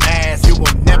and ass. You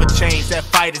will never change, that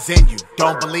fight is in you.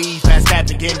 Don't believe that's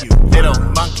happening in you. Little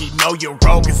monkey, know you're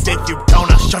rogue, and if you don't,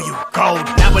 I'll show you gold.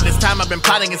 Now at this time I've been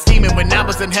plotting and scheming. When I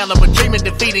was in hell I was dreaming,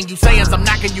 defeating you. Saying I'm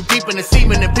knocking you deep in the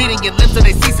semen and beating your lips, and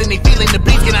they ceasing, they feeling the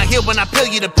beat. Can I hear when I peel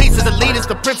you to pieces? The leaders,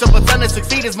 the principal son to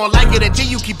succeed is more like it. That G,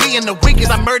 you keep being the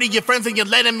weakest. I murder your friends and you're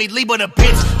letting me leave with a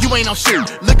bitch. You ain't no shit.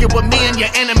 Look at what me and your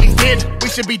enemies did. We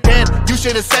should be dead. You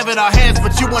should have severed our heads,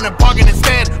 but you wanna bargain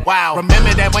instead. Wow.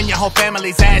 Remember that when your whole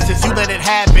family's ashes, you let it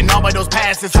happen. All of those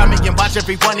passes, hurry and watch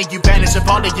every one of you vanish. Of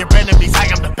all of your enemies, I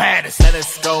am the baddest. Let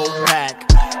us go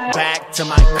back to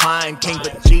my climb. King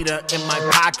Vegeta in my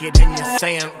pocket, and you're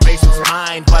saying race was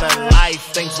mine. But in life,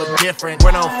 things were different.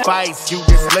 We're no fights, you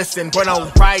just listen. We're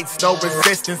no rights, no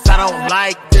resistance. I don't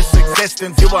like this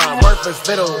existence. You are worthless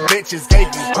little bitches. Gave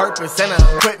you purpose and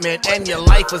equipment, and your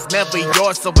life was never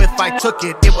yours. So if I took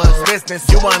it, it was business.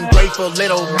 You ungrateful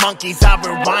little monkeys. I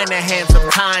rewind the hands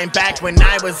of time. Back when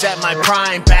I was at my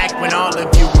prime. Back when all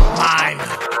of you were mine.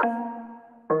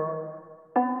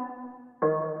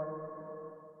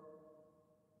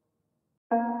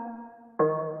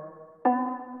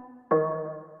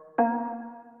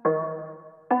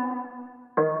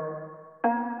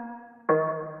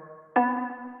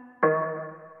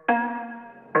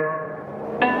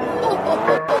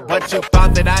 But you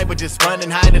thought that I would just run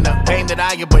and hide in the pain that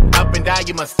I am, but up and die.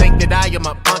 You must think that I am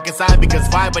a punk inside, because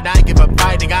why would I give up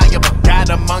fighting? I am a god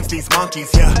amongst these monkeys,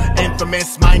 yeah.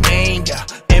 Infamous my name, yeah.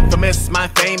 Infamous my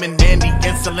fame, and then the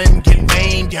insulin get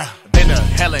named, yeah. Been a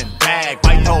hell and bag,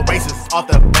 white pole races off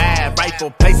the map.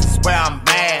 Rightful places where I'm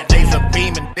mad. Laser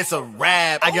beaming, it's a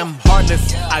rap. I am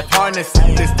heartless, I've harnessed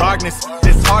this darkness.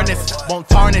 This hardness won't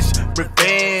tarnish.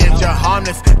 Revenge, you're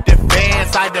harmless.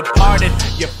 Defense, I departed.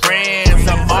 Your friends,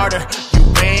 a martyr. You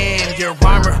win, your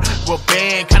armor will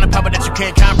bend. Kind of power that you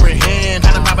can't comprehend.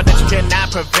 Kind of power that you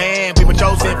cannot prevent. We were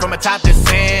chosen from a top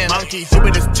descent. Monkeys, you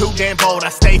were just too damn bold. I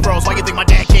stay froze. Why you think my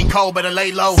dad King Cold? Better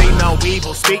lay low. See no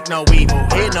evil, speak no evil,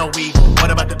 hear no evil.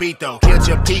 What about the beat though? Killed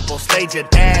your people, slayed your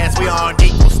dads. We aren't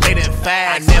equal, stayed in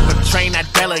fast. I never train, I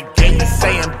delegate. The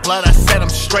saying blood, I set them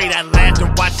straight. I laughed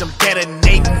and watched them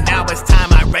detonate. Now it's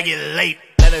time I regulate.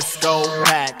 Let us go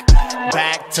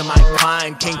back to my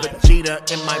climb. King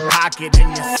Vegeta in my pocket,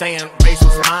 and you're saying race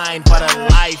was mine. But in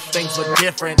life, things were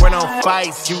different. We're no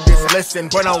fights, you just listen.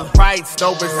 We're no rights,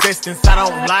 no resistance. I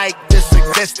don't like this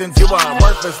existence. You are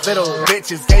worthless little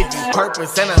bitches. Gave you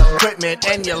purpose and equipment,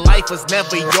 and your life was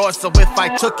never yours. So if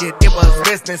I took it, it was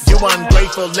business. You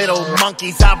ungrateful little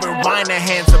monkeys. I rewind the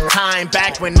hands of time.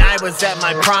 Back when I was at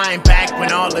my prime. Back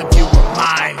when all of you were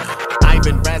mine. I've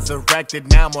been resurrected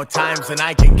now more times than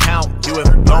I can count. You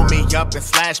have blown me up and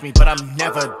slashed me, but I'm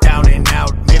never down and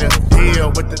out. Made a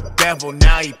deal with the devil,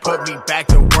 now he put me back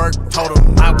to work. Told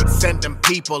him I would send him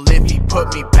people if he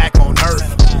put me back on earth.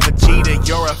 Vegeta,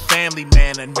 you're a family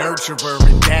man, a nurturer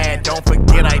and dad. Don't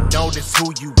forget I notice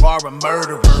who you are, a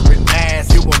murderer and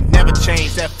ass. You will never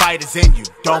change, that fight is in you.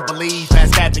 Don't believe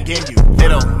that's happening in you.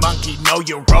 Little monkey, know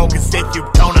you're rogue, and if you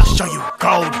don't, I'll show you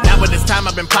gold. Now at this time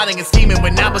I've been plotting and scheming.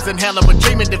 When I was in hell I was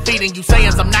dreaming, defeating you.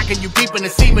 Saying I'm knocking you deep in the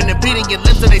semen and beating your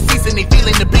lips, and they ceasing, they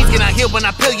feeling the beat. Can I hear when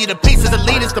I peel you to pieces? The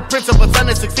leaders, the principal son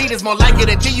to succeed is more like it.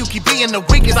 That G, you keep being the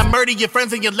weakest. I murder your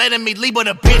friends and you're letting me leave with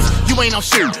a bitch. You ain't no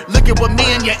shit. Look at what me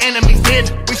and your enemies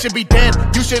did. We should be dead.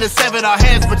 You should have severed our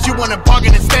heads, but you wanna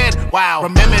bargain instead. Wow.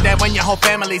 Remember that when your whole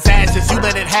family's ashes, you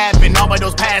let it happen. All of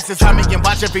those passes, hurry and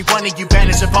watch every one of you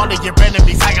vanish. Of all of your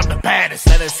enemies, I am the baddest.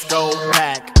 Let us go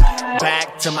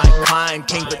back to my climb.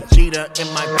 King Vegeta in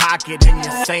my pocket, and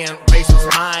you're saying race was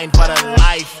mine. But in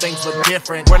life, things were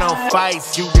different. We're no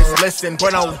fights, you just listen.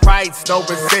 We're no rights, no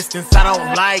resistance. I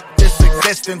don't like this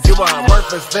existence. You are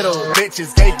worthless little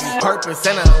bitches. Gave you purpose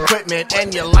and equipment,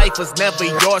 and your life was never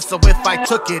yours. So if I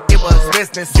took it, it was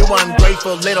business. You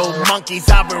ungrateful little monkeys.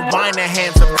 I rewind the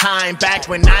hands of time. Back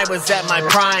when I was at my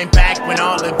prime. Back when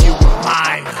all of you were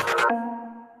mine.